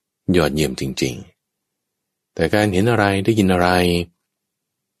ยอดเยี่ยมจริงๆแต่การเห็นอะไรได้ยินอะไร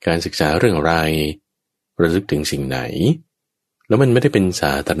การศึกษาเรื่องอะไรระลึกถึงสิ่งไหนแล้วมันไม่ได้เป็นส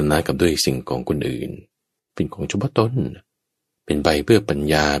าธารณะกับด้วยสิ่งของคนอื่นเป็นของเฉพาะตนเป็นไปเพื่อปัญ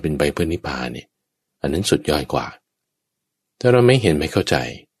ญาเป็นไปเพื่อนิพพานเนี่ยอันนั้นสุดยอดกว่าถ้าเราไม่เห็นไม่เข้าใจ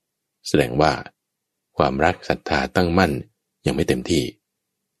แสดงว่าความรักศรัทธาตั้งมั่นยังไม่เต็มที่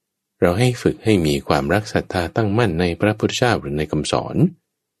เราให้ฝึกให้มีความรักศรัทธาตั้งมั่นในพระพุทธเจ้าหรือในคำสอน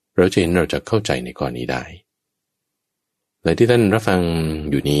เราจะเห็นเราจะเข้าใจในข้อนี้ได้และที่ท่านรับฟัง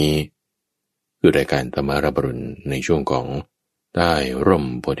อยู่นี้คือรายการธรรมารับรุณในช่วงของใต้ร่ม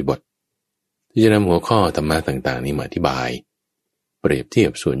โพธิบทที่จะนำหัวข้อธรรมะต่างๆนี้มาอธิบายเปรียบเทีย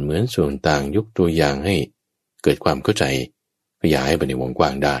บส่วนเหมือนส่วนต่างยกตัวอย่างให้เกิดความเข้าใจขยายไปในวงกว้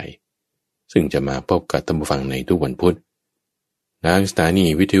างได้ซึ่งจะมาพบกับท่านผู้ฟังในทุกวันพุธทางสถานี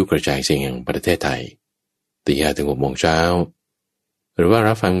วิทยุกระจายเสียงแห่งประเทศไทยตี 5 ถึง 6 โมงเช้าหรือว่า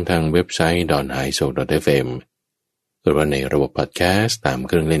รับฟังทางเว็บไซต์ donhaiso.fm หรือว่าในระบบพอดแคสต์ตามเ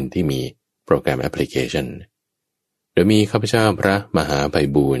ครื่องเล่นที่มีโปรแกรมแอปพลิเคชันโดยมีข้าพเจ้าพระมหาไพ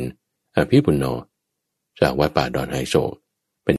บูลย์อภิปุณโญจากวัดป่าดอนไฮโซ